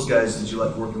one of those guys did you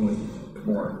like working with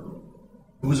more?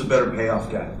 Who was a better payoff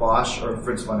guy, Bosch or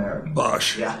Fritz von Erich?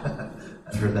 Bosch. Yeah,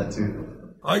 I've heard that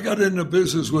too. I got into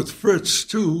business with Fritz,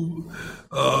 too,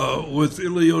 with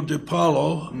Elio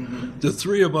DiPaolo. Mm-hmm. The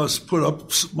three of us put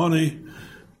up money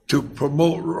to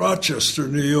promote Rochester,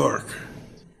 New York.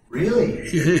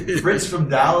 Really? Fritz from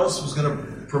Dallas was going to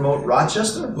promote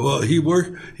Rochester? Well, he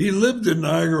lived in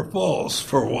Niagara Falls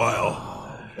for a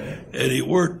while, and he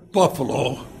worked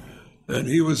Buffalo, and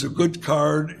he was a good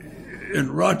card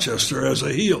in Rochester as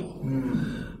a heel.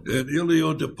 Mm. And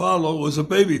Elio DiPaolo was a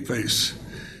babyface,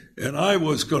 and I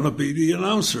was going to be the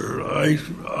announcer.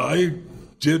 I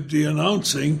did the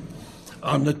announcing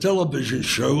on the television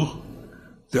show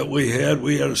that we had.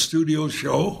 We had a studio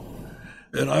show,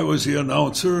 and I was the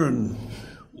announcer, and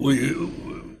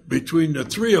between the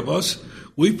three of us,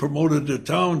 we promoted the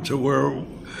town to where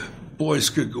boys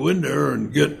could go in there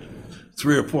and get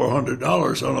 $300 or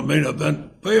 $400 on a main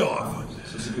event payoff.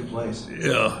 So it's a good place.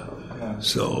 Yeah.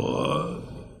 So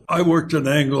I worked an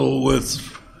angle with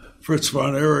Fritz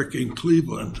von Erich in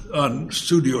Cleveland on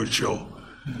studio show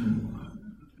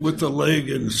with the leg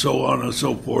and so on and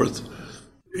so forth.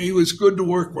 He was good to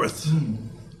work with.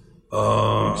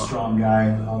 Strong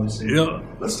guy, obviously. Yeah.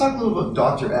 Let's talk a little about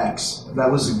Dr. X.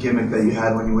 That was a gimmick that you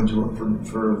had when you went to work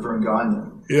for Verne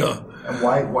Gagne. Yeah. And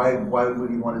why would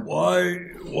you want to?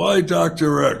 Why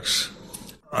Dr. X?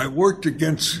 I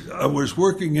was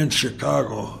working in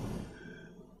Chicago.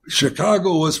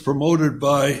 Chicago was promoted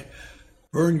by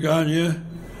Verne Gagne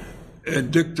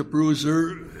and Dick the Bruiser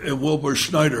and Wilbur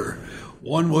Schneider.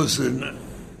 One was in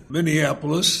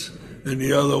Minneapolis and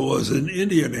the other was in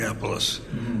Indianapolis.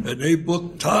 Mm-hmm. And they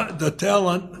booked the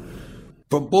talent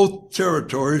from both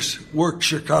territories worked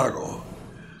Chicago.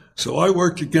 So I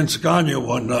worked against Gagne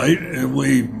one night, and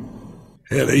we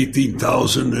had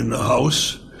 18,000 in the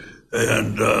house.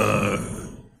 And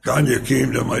Gagne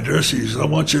came to my dressing. He said, I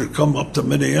want you to come up to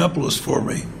Minneapolis for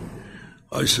me.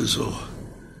 I says, oh,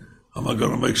 am I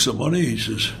going to make some money? He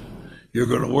says, you're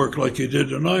going to work like you did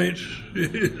tonight.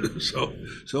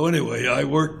 So anyway, I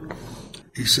worked.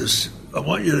 He says, I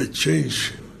want you to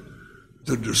change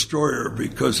the Destroyer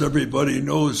because everybody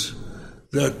knows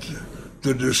that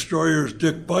the Destroyer's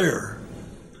Dick Beyer.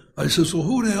 I says, well,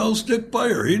 who the hell's Dick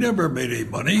Beyer? He never made any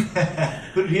money.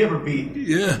 Who did he ever beat?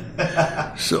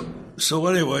 Yeah. So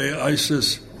anyway, I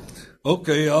says,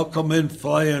 okay, I'll come in,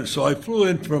 fly in. So I flew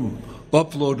in from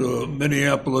Buffalo to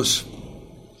Minneapolis.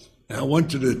 And I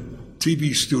went to the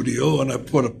TV studio, and I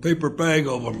put a paper bag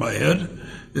over my head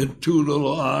and two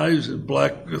little eyes and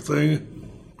black thing.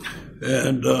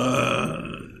 And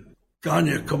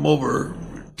Gagne come over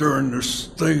during this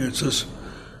thing and says,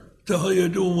 what the hell are you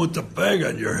doing with the bag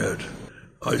on your head?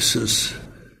 I says,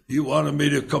 you wanted me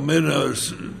to come in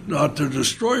as not the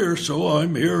Destroyer, so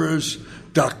I'm here as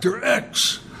Dr.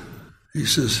 X. He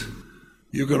says,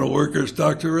 you're going to work as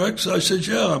Dr. X? I said,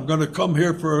 yeah, I'm going to come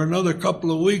here for another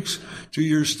couple of weeks to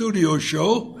your studio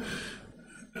show.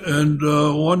 And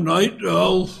one night,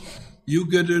 you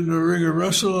get in the ring and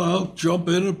wrestle, I'll jump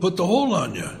in and put the hold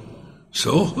on you.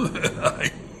 So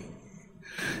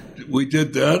we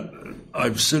did that.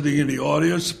 I'm sitting in the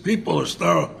audience. People are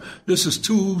starting. This is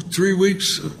 2-3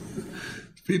 weeks.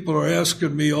 People are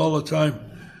asking me all the time,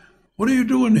 what are you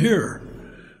doing here?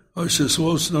 I says,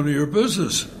 well, it's none of your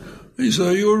business. He said,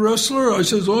 are you a wrestler? I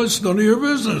says, well, it's none of your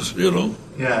business, you know.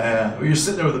 Yeah. Well, you're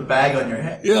sitting there with a bag on your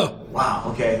head. Yeah. Wow,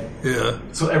 okay. Yeah.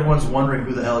 So everyone's wondering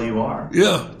who the hell you are.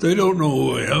 Yeah, they don't know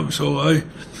who I am. So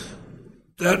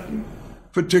that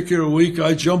particular week,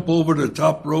 I jump over the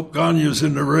top rope. Gagne's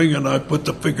in the ring, and I put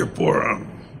the figure 4 on.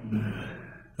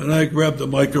 Mm-hmm. And I grab the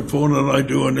microphone, and I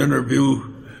do an interview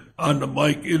on the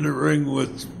mic in the ring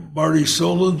with Marty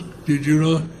Solon. Did you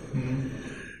know? Mm-hmm.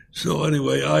 So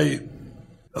anyway,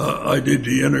 I did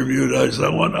the interview. I said, I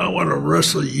want to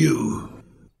wrestle you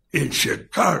in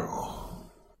Chicago.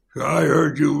 I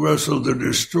heard you wrestle the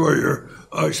Destroyer.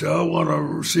 I said, I want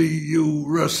to see you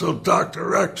wrestle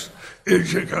Dr. X in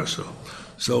Chicago.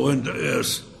 So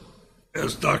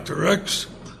as Dr. X,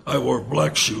 I wore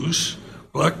black shoes,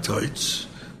 black tights,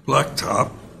 black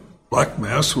top, black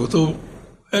mask with a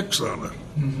X on it.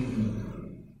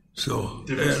 Mm-hmm. So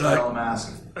different style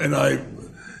mask.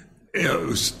 Yeah, it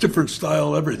was different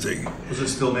style, everything. Was it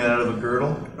still made out of a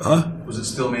girdle? Huh? Was it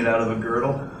still made out of a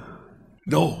girdle?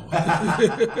 No.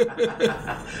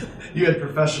 You had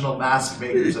professional mask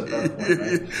makers at that point,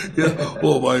 right? Yeah.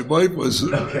 Well, my wife was.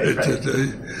 Okay, right.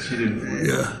 She didn't.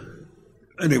 Yeah.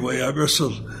 Anyway, I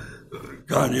wrestled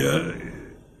Gagne,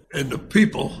 and the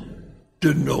people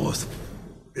didn't know if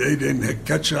they didn't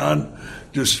catch on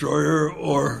Destroyer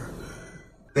or.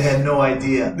 They had no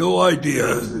idea. No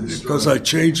idea, because I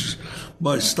changed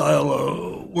my style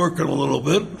of working a little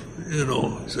bit, you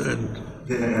know. And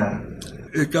yeah.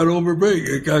 it got over big.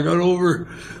 It got over.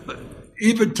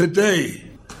 Even today,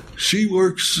 she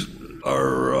works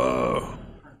our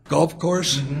golf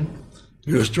course,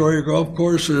 the Astoria Golf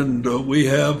Course, and we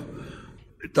have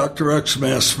Dr. X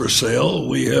masks for sale.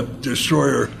 We have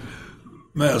Destroyer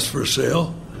masks for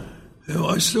sale. You know,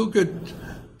 I still get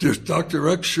just Dr.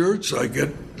 X shirts. I get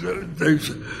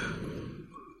there's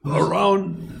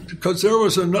around because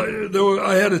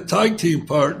I had a tag team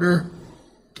partner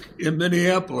in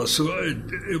Minneapolis. So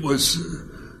it was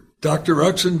Dr.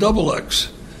 X and Double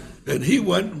X, and he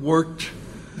went and worked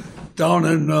down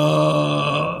in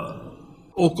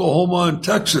Oklahoma and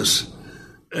Texas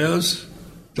as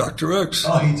Dr. X.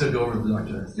 Oh, he took over the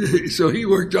Dr. X. So he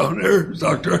worked down there as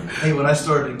Dr. X. Hey, when I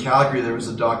started in Calgary, there was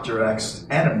a Dr. X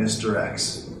and a Mr.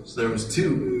 X. So there was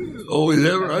two. Oh, is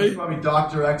that right? There's probably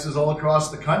Dr. X's all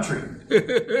across the country.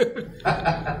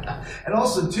 And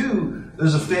also, too,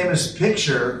 there's a famous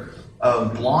picture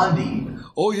of Blondie.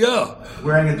 Oh, yeah.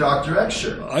 Wearing a Dr. X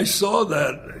shirt. I saw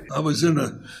that. I was in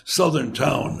a southern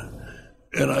town,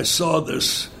 and I saw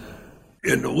this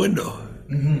in the window.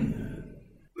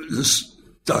 This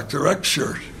Dr. X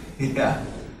shirt. Yeah.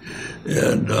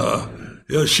 And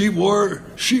yeah, she wore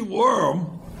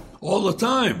them all the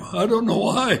time. I don't know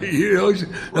why. You know,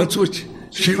 that's what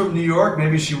She's from New York.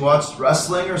 Maybe she watched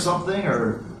wrestling or something,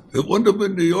 or it wouldn't have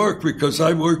been New York because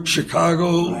I worked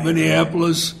Chicago,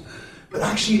 Minneapolis. But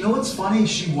actually, you know what's funny?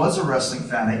 She was a wrestling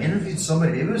fan. I interviewed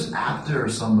somebody, maybe it was Apter or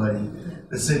somebody,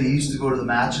 that said he used to go to the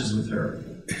matches with her.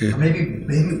 Or maybe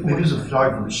it was a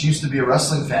photographer. She used to be a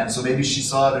wrestling fan, so maybe she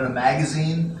saw it in a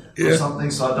magazine or something,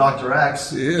 saw Dr.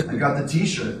 X, and got the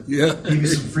T-shirt. Yeah. Gave you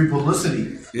some free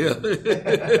publicity. Yeah.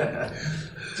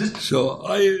 So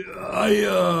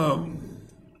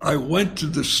I went to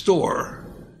the store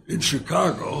in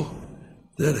Chicago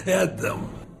that had them,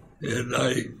 and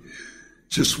I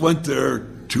just went there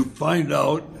to find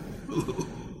out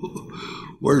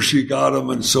where she got them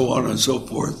and so on and so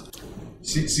forth.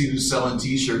 See who's selling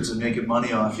T-shirts and making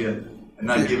money off you and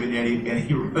not giving you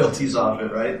any royalties off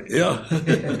it, right? Yeah.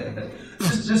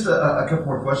 Just a couple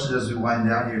more questions as we wind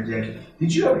down here, Dick.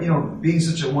 Did you ever, being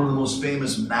such one of the most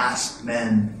famous masked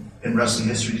men in wrestling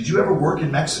history, did you ever work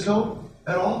in Mexico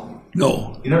at all?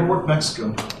 No. You never worked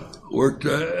Mexico? Worked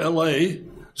L.A.,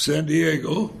 San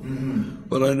Diego,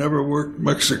 but I never worked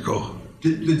Mexico.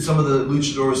 Did some of the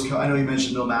luchadors come? I know you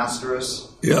mentioned Mil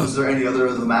Mascaras. Yeah. Was there any other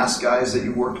of the masked guys that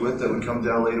you worked with that would come to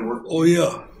LA to work? Oh,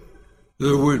 yeah.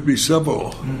 There would be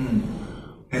several.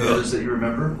 Any others that you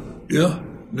remember? Yeah.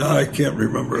 No, I can't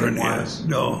remember any.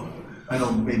 No. I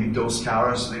know maybe Dos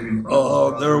Caras, maybe.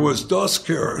 There was Dos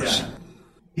Caras. Yeah.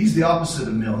 He's the opposite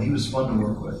of Mil. He was fun to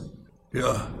work with.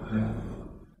 Yeah.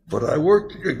 But I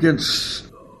worked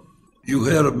against, you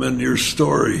had him in your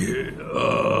story,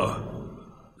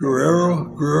 Guerrero?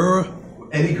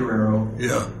 Eddie Guerrero.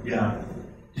 Yeah. Yeah.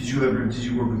 Did you work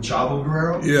with Chavo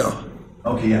Guerrero? Yeah.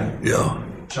 Okay, yeah. Yeah.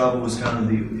 Chavo was kind of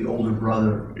the older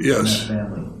brother in that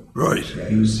family. Right. Yeah,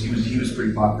 he was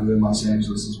pretty popular in Los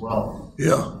Angeles as well.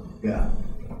 Yeah. Yeah.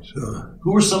 So,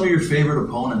 who were some of your favorite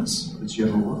opponents that you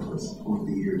ever worked with over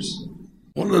the years?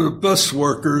 One of the best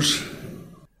workers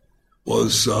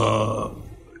was Don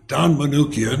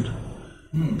Manukian,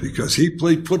 because he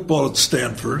played football at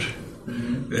Stanford,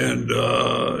 and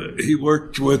he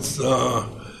worked with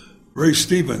Ray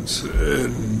Stevens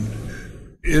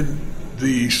in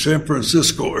the San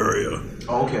Francisco area.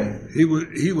 Oh, okay.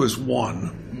 He was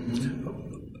one.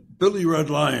 Billy Red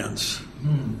Lions.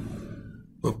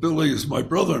 But Billy is my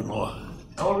brother-in-law.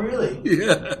 Oh, really?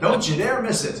 Yeah. Don't you dare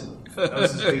miss it. That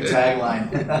was his big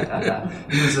tagline.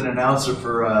 He was an announcer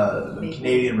for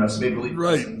Canadian wrestling, Maple Leaf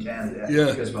Wrestling in Canada. Yeah.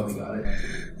 You guys probably got it.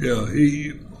 Yeah,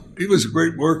 he was a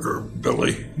great worker,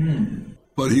 Billy.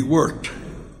 But he worked.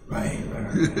 Right.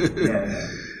 Yeah.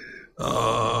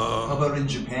 How about in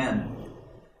Japan?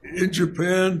 In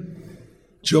Japan,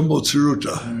 Jumbo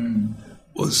Tsuruta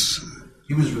was...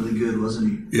 He was really good,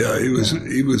 wasn't he? Yeah, he was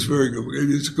very good.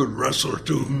 He was a good wrestler,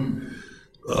 too.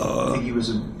 I think he was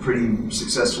a pretty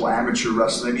successful amateur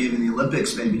wrestler. Maybe even the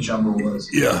Olympics, maybe Jumbo was.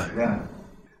 Yeah.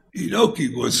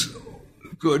 Inoki was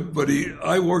good, but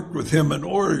I worked with him in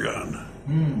Oregon.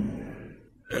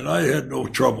 And I had no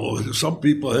trouble with him. Some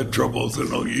people had trouble with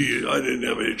Inoki. I didn't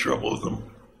have any trouble with him.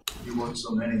 You worked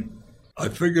so many. I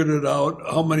figured it out,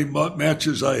 how many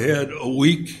matches I had a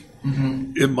week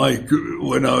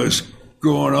when I was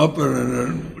growing up,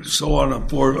 and so on and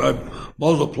forth. I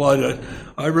multiplied it.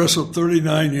 I wrestled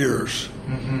 39 years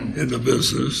in the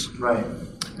business. Right.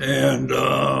 And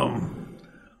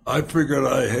I figured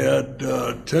I had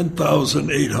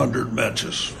 10,800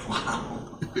 matches.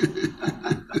 Wow.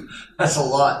 That's a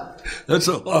lot. That's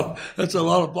a lot. That's a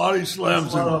lot of body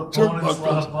slams A lot and of opponents, a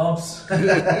lot of bumps.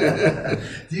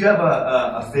 Do you have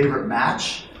a favorite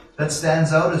match that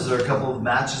stands out? Is there a couple of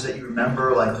matches that you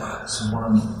remember, like, this is one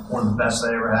of the best I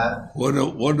ever had? One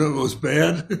that was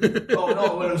bad? Oh,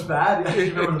 no, when it was bad? Yeah,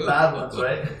 you remember the bad ones,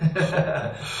 right?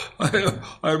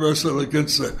 I wrestled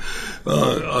against a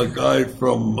guy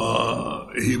from,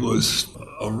 he was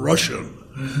a Russian.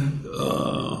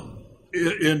 Mm-hmm.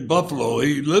 In Buffalo.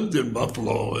 He lived in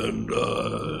Buffalo, and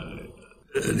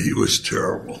he was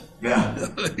terrible. Yeah.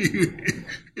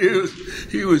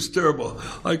 he was terrible.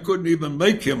 I couldn't even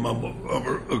make him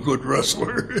a good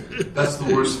wrestler. That's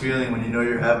the worst feeling, when you know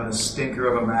you're having a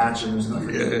stinker of a match and there's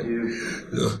nothing you can do.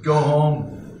 Yeah. Go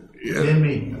home. Yeah. In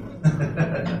me.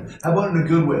 How about in a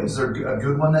good way? Is there a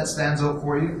good one that stands out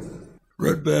for you?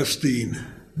 Red Bastien.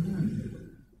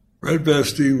 Red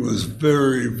Bastien was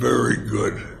very, very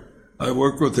good. I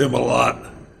worked with him a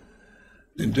lot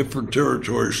in different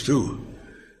territories, too.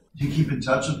 Do you keep in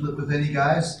touch with any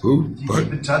guys? Who? Do you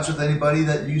keep in touch with anybody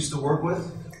that you used to work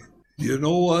with? You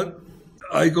know what?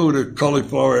 I go to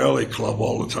Cauliflower Alley Club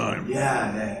all the time.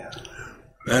 Yeah.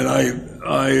 And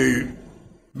I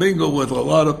mingle with a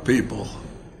lot of people,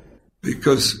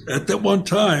 because at that one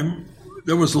time,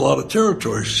 there was a lot of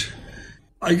territories.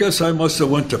 I guess I must have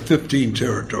went to 15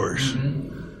 territories. Mm-hmm.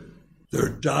 They're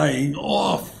dying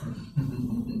off.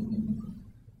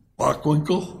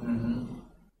 Bockwinkel,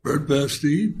 Red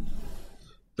Bastien,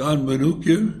 Don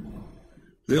Manukian,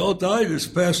 they all died this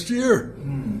past year.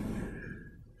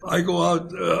 I go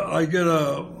out, I get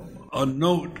a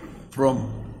note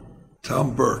from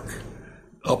Tom Burke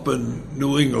up in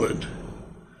New England,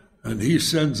 and he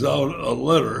sends out a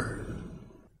letter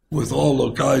with all the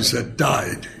guys that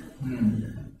died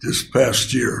this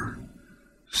past year.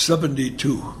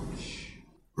 72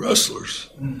 wrestlers.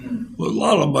 Mm-hmm. Well, a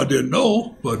lot of them I didn't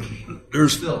know, but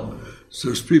there's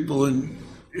people in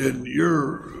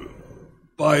your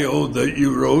bio that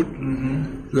you wrote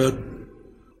that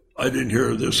I didn't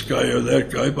hear of this guy or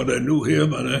that guy, but I knew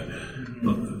him.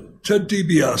 And Ted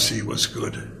DiBiase was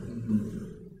good.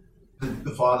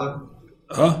 The father?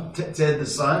 Huh? Ted the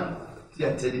son?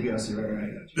 Yeah, Ted DiBiase,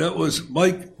 right. That was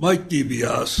Mike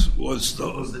DiBiase was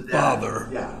the father.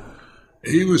 Yeah.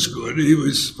 He was good.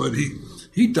 But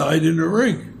he died in the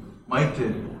ring. Mike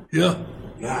did? Yeah.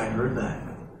 Yeah, I heard that.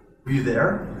 Were you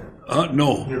there?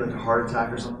 No. He had like a heart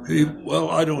attack or something?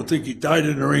 I don't think he died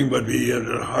in the ring, but he had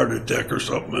a heart attack or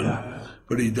something.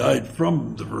 But he died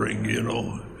from the ring,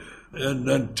 And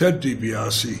then Ted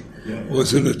DiBiase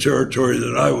was in the territory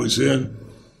that I was in,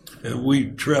 and we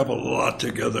traveled a lot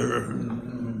together.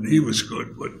 And he was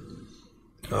good, but...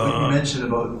 you mentioned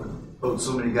about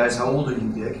so many guys. How old are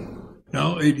you, Dick?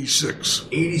 Now 86.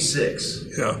 86?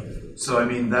 Yeah. So, I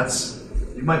mean,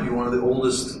 you might be one of the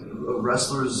oldest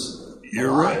wrestlers You're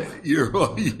alive. right. You're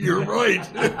right.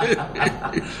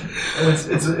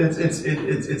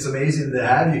 It's amazing to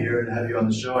have you here and have you on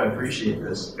the show. I appreciate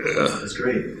this. Yeah. It's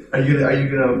great. Are you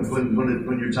gonna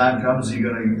when your time comes, are you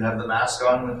gonna have the mask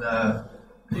on when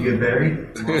you get buried?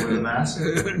 You won't wear the mask?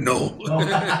 No.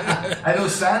 I know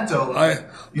Santo.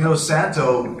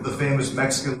 Santo, the famous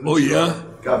Mexican luchador. Oh yeah.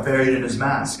 Got buried in his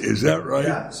mask. Is that right?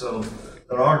 Yeah, so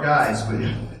there are guys, but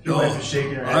your wife is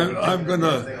shaking her head.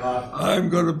 I'm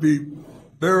gonna be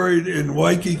buried in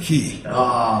Waikiki.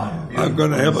 I'm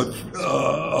gonna have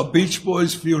a Beach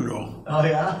Boys funeral. Oh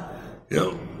yeah? Yeah.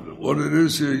 What it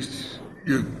is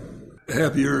you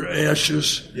have your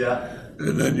ashes. Yeah.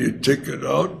 And then you take it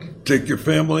out, take your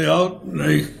family out, and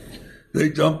they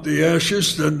dump the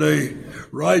ashes, then they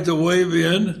ride the wave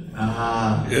in,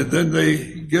 and then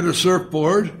they get a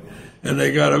surfboard, and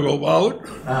they got to go out,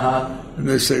 and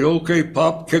they say, okay,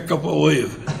 Pop, kick up a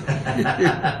wave. There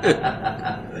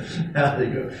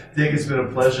you go. Dick, it's been a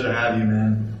pleasure to have you,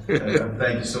 man.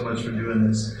 Thank you so much for doing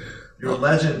this. You're a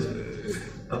legend,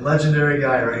 a legendary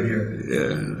guy right here.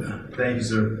 Yeah. Thank you,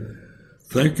 sir.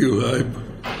 Thank you.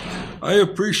 I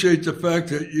appreciate the fact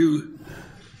that you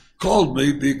called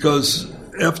me, because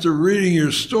after reading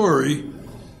your story,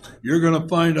 you're going to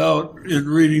find out in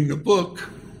reading the book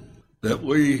that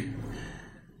we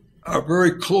are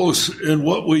very close in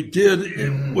what we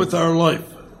did with our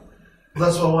life. Well,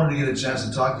 that's why I wanted to get a chance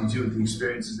to talk to you, too, with the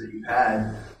experiences that you've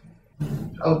had.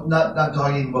 Not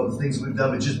talking about the things we've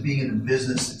done, but just being in the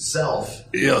business itself.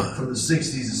 Yeah. From the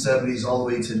 60s and 70s all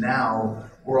the way to now,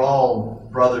 we're all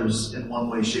brothers in one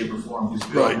way, shape, or form, because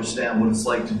we all understand what it's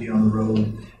like to be on the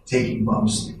road, taking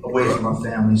bumps away from our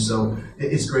family. So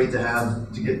it's great to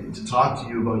get to talk to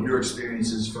you about your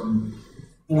experiences from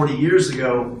 40 years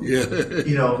ago. Yeah.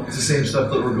 It's the same stuff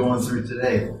that we're going through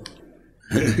today.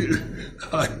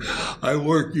 I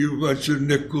worked, you mentioned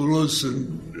Nicholas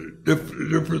and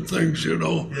different things, you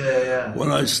know. Yeah.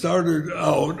 When I started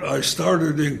out, I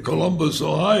started in Columbus,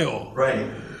 Ohio. Right.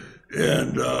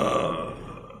 And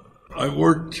I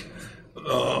worked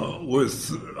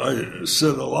I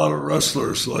said a lot of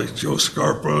wrestlers like Joe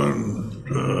Scarpa and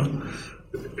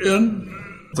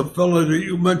the fella that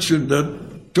you mentioned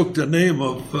that took the name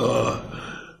of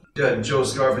Joe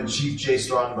Scarpa, Chief Jay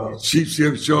Strongbow. Chief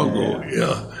Jay Strongbow,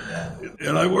 yeah.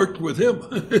 And I worked with him.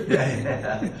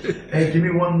 Yeah. Hey, give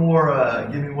me one more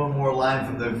line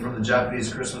from the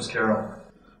Japanese Christmas Carol.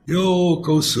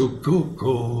 Yoko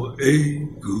sukoko e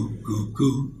gu gu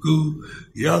gu gu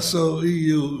yaso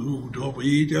iu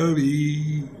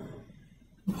dobidari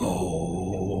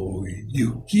o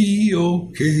yuki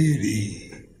o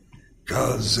keri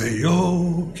kaze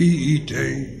o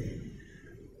kiite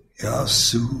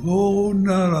yasu o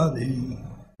narani.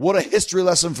 What a history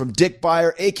lesson from Dick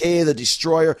Beyer, a.k.a. The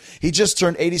Destroyer. He just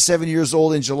turned 87 years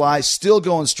old in July, still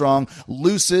going strong,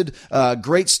 lucid,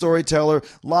 great storyteller.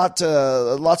 Lots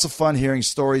of fun hearing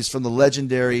stories from the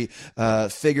legendary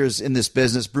figures in this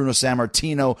business, Bruno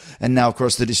Sammartino, and now, of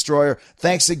course, The Destroyer.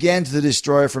 Thanks again to The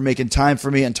Destroyer for making time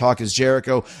for me and Talk is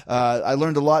Jericho. I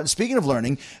learned a lot. And speaking of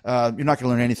learning, you're not going to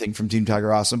learn anything from Team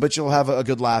Tiger Awesome, but you'll have a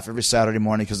good laugh every Saturday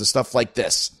morning because of stuff like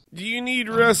this. Do you need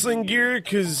wrestling gear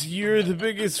because you're the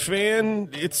biggest fan?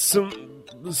 It's some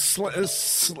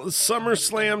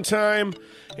SummerSlam time,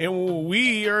 and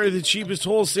we are the cheapest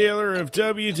wholesaler of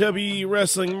WWE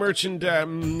wrestling merchandise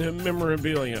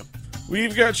memorabilia.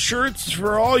 We've got shirts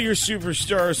for all your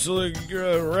superstars, so look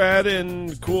rad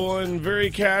and cool and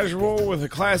very casual with a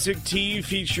classic tee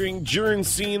featuring Jern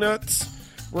Cenuts,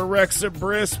 Rerexa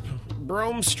Brisp,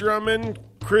 Brom Strummen,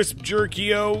 Crisp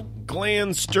Jerkio,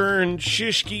 Glenn Stern,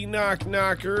 Shishki Knock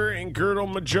Knocker, and Girdle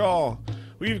Majal.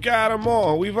 We've got them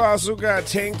all. We've also got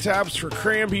tank tops for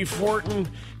Cranby Fortin,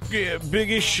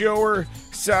 Biggest Shower,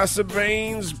 Sasa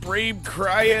Baines, Brave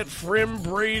Cryet, Frim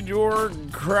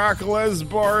Brador, Croc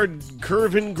Lesbard,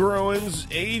 Curvin Groins,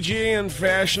 AJ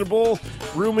Unfashionable,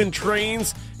 Rumen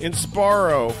Trains, and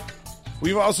Sparrow.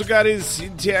 We've also got his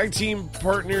tag team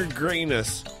partner,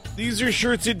 Grayness. These are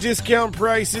shirts at discount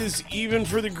prices, even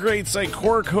for the greats like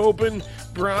Cork Hopen,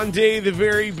 Bronde the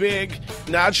Very Big,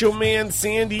 Nacho Man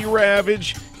Sandy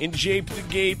Ravage, and Jape the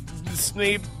Gape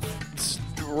Snape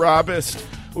Robust.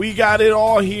 We got it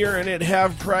all here and at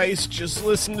half price. Just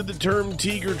listen to the Term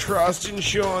Tiger Trostin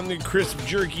show on the Crisp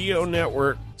Jerkio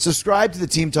Network. Subscribe to the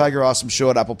Team Tiger Awesome Show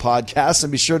at Apple Podcasts,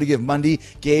 and be sure to give Mundy,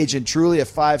 Gage, and Truly a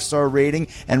 5-star rating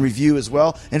and review as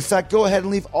well. In fact, go ahead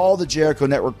and leave all the Jericho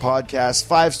Network podcasts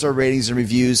 5-star ratings and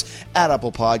reviews at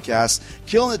Apple Podcasts.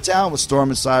 Killing It Down with Storm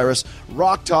and Cyrus,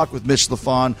 Rock Talk with Mitch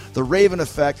LaFon, The Raven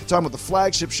Effect, talking about the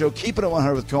flagship show, Keeping It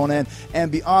 100 with Conan,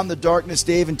 and Beyond the Darkness,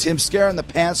 Dave and Tim scaring the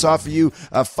pants off of you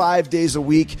 5 days a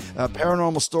week,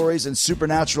 paranormal stories and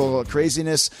supernatural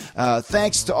craziness.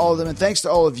 Thanks to all of them, and thanks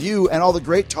to all of you and all the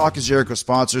great Talk is Jericho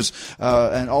sponsors,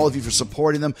 and all of you for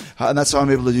supporting them. And that's how I'm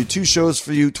able to do 2 shows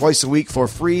for you twice a week for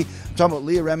free. I'm talking about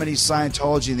Leah Remini's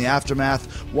Scientology and the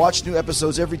Aftermath. Watch new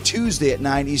episodes every Tuesday at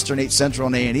 9 Eastern, 8 Central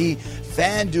on A&E.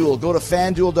 FanDuel. Go to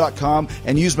FanDuel.com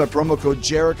and use my promo code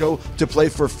Jericho to play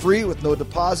for free with no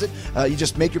deposit. You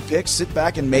just make your picks, sit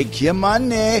back, and make your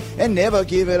money and never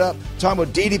give it up. Talking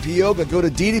about DDP Yoga. Go to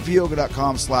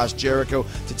ddpyoga.com/Jericho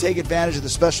to take advantage of the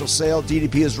special sale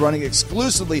DDP is running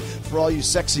exclusively for all you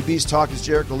Sexy Beast Talk is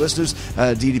Jericho listeners.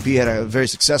 DDP had a very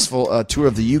successful tour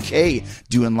of the UK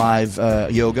doing live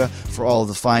yoga for all of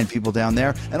the fine people down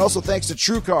there. And also thanks to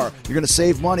TrueCar. You're going to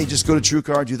save money. Just go to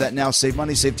TrueCar. Do that now. Save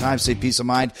money, save time, save peace of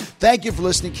mind. Thank you for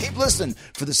listening. Keep listening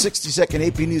for the 60-second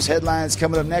AP News headlines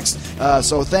coming up next.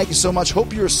 So thank you so much.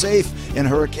 Hope you're safe in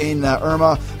Hurricane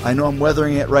Irma. I know I'm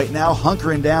weathering it right now,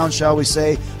 hunkering down, shall we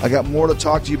say. I got more to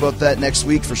talk to you about that next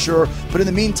week for sure. But in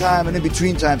the meantime and in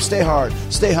between time, stay hard,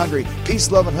 stay hungry,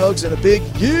 peace, love, and hugs, and a big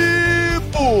yeah,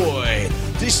 boy,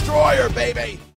 Destroyer, baby.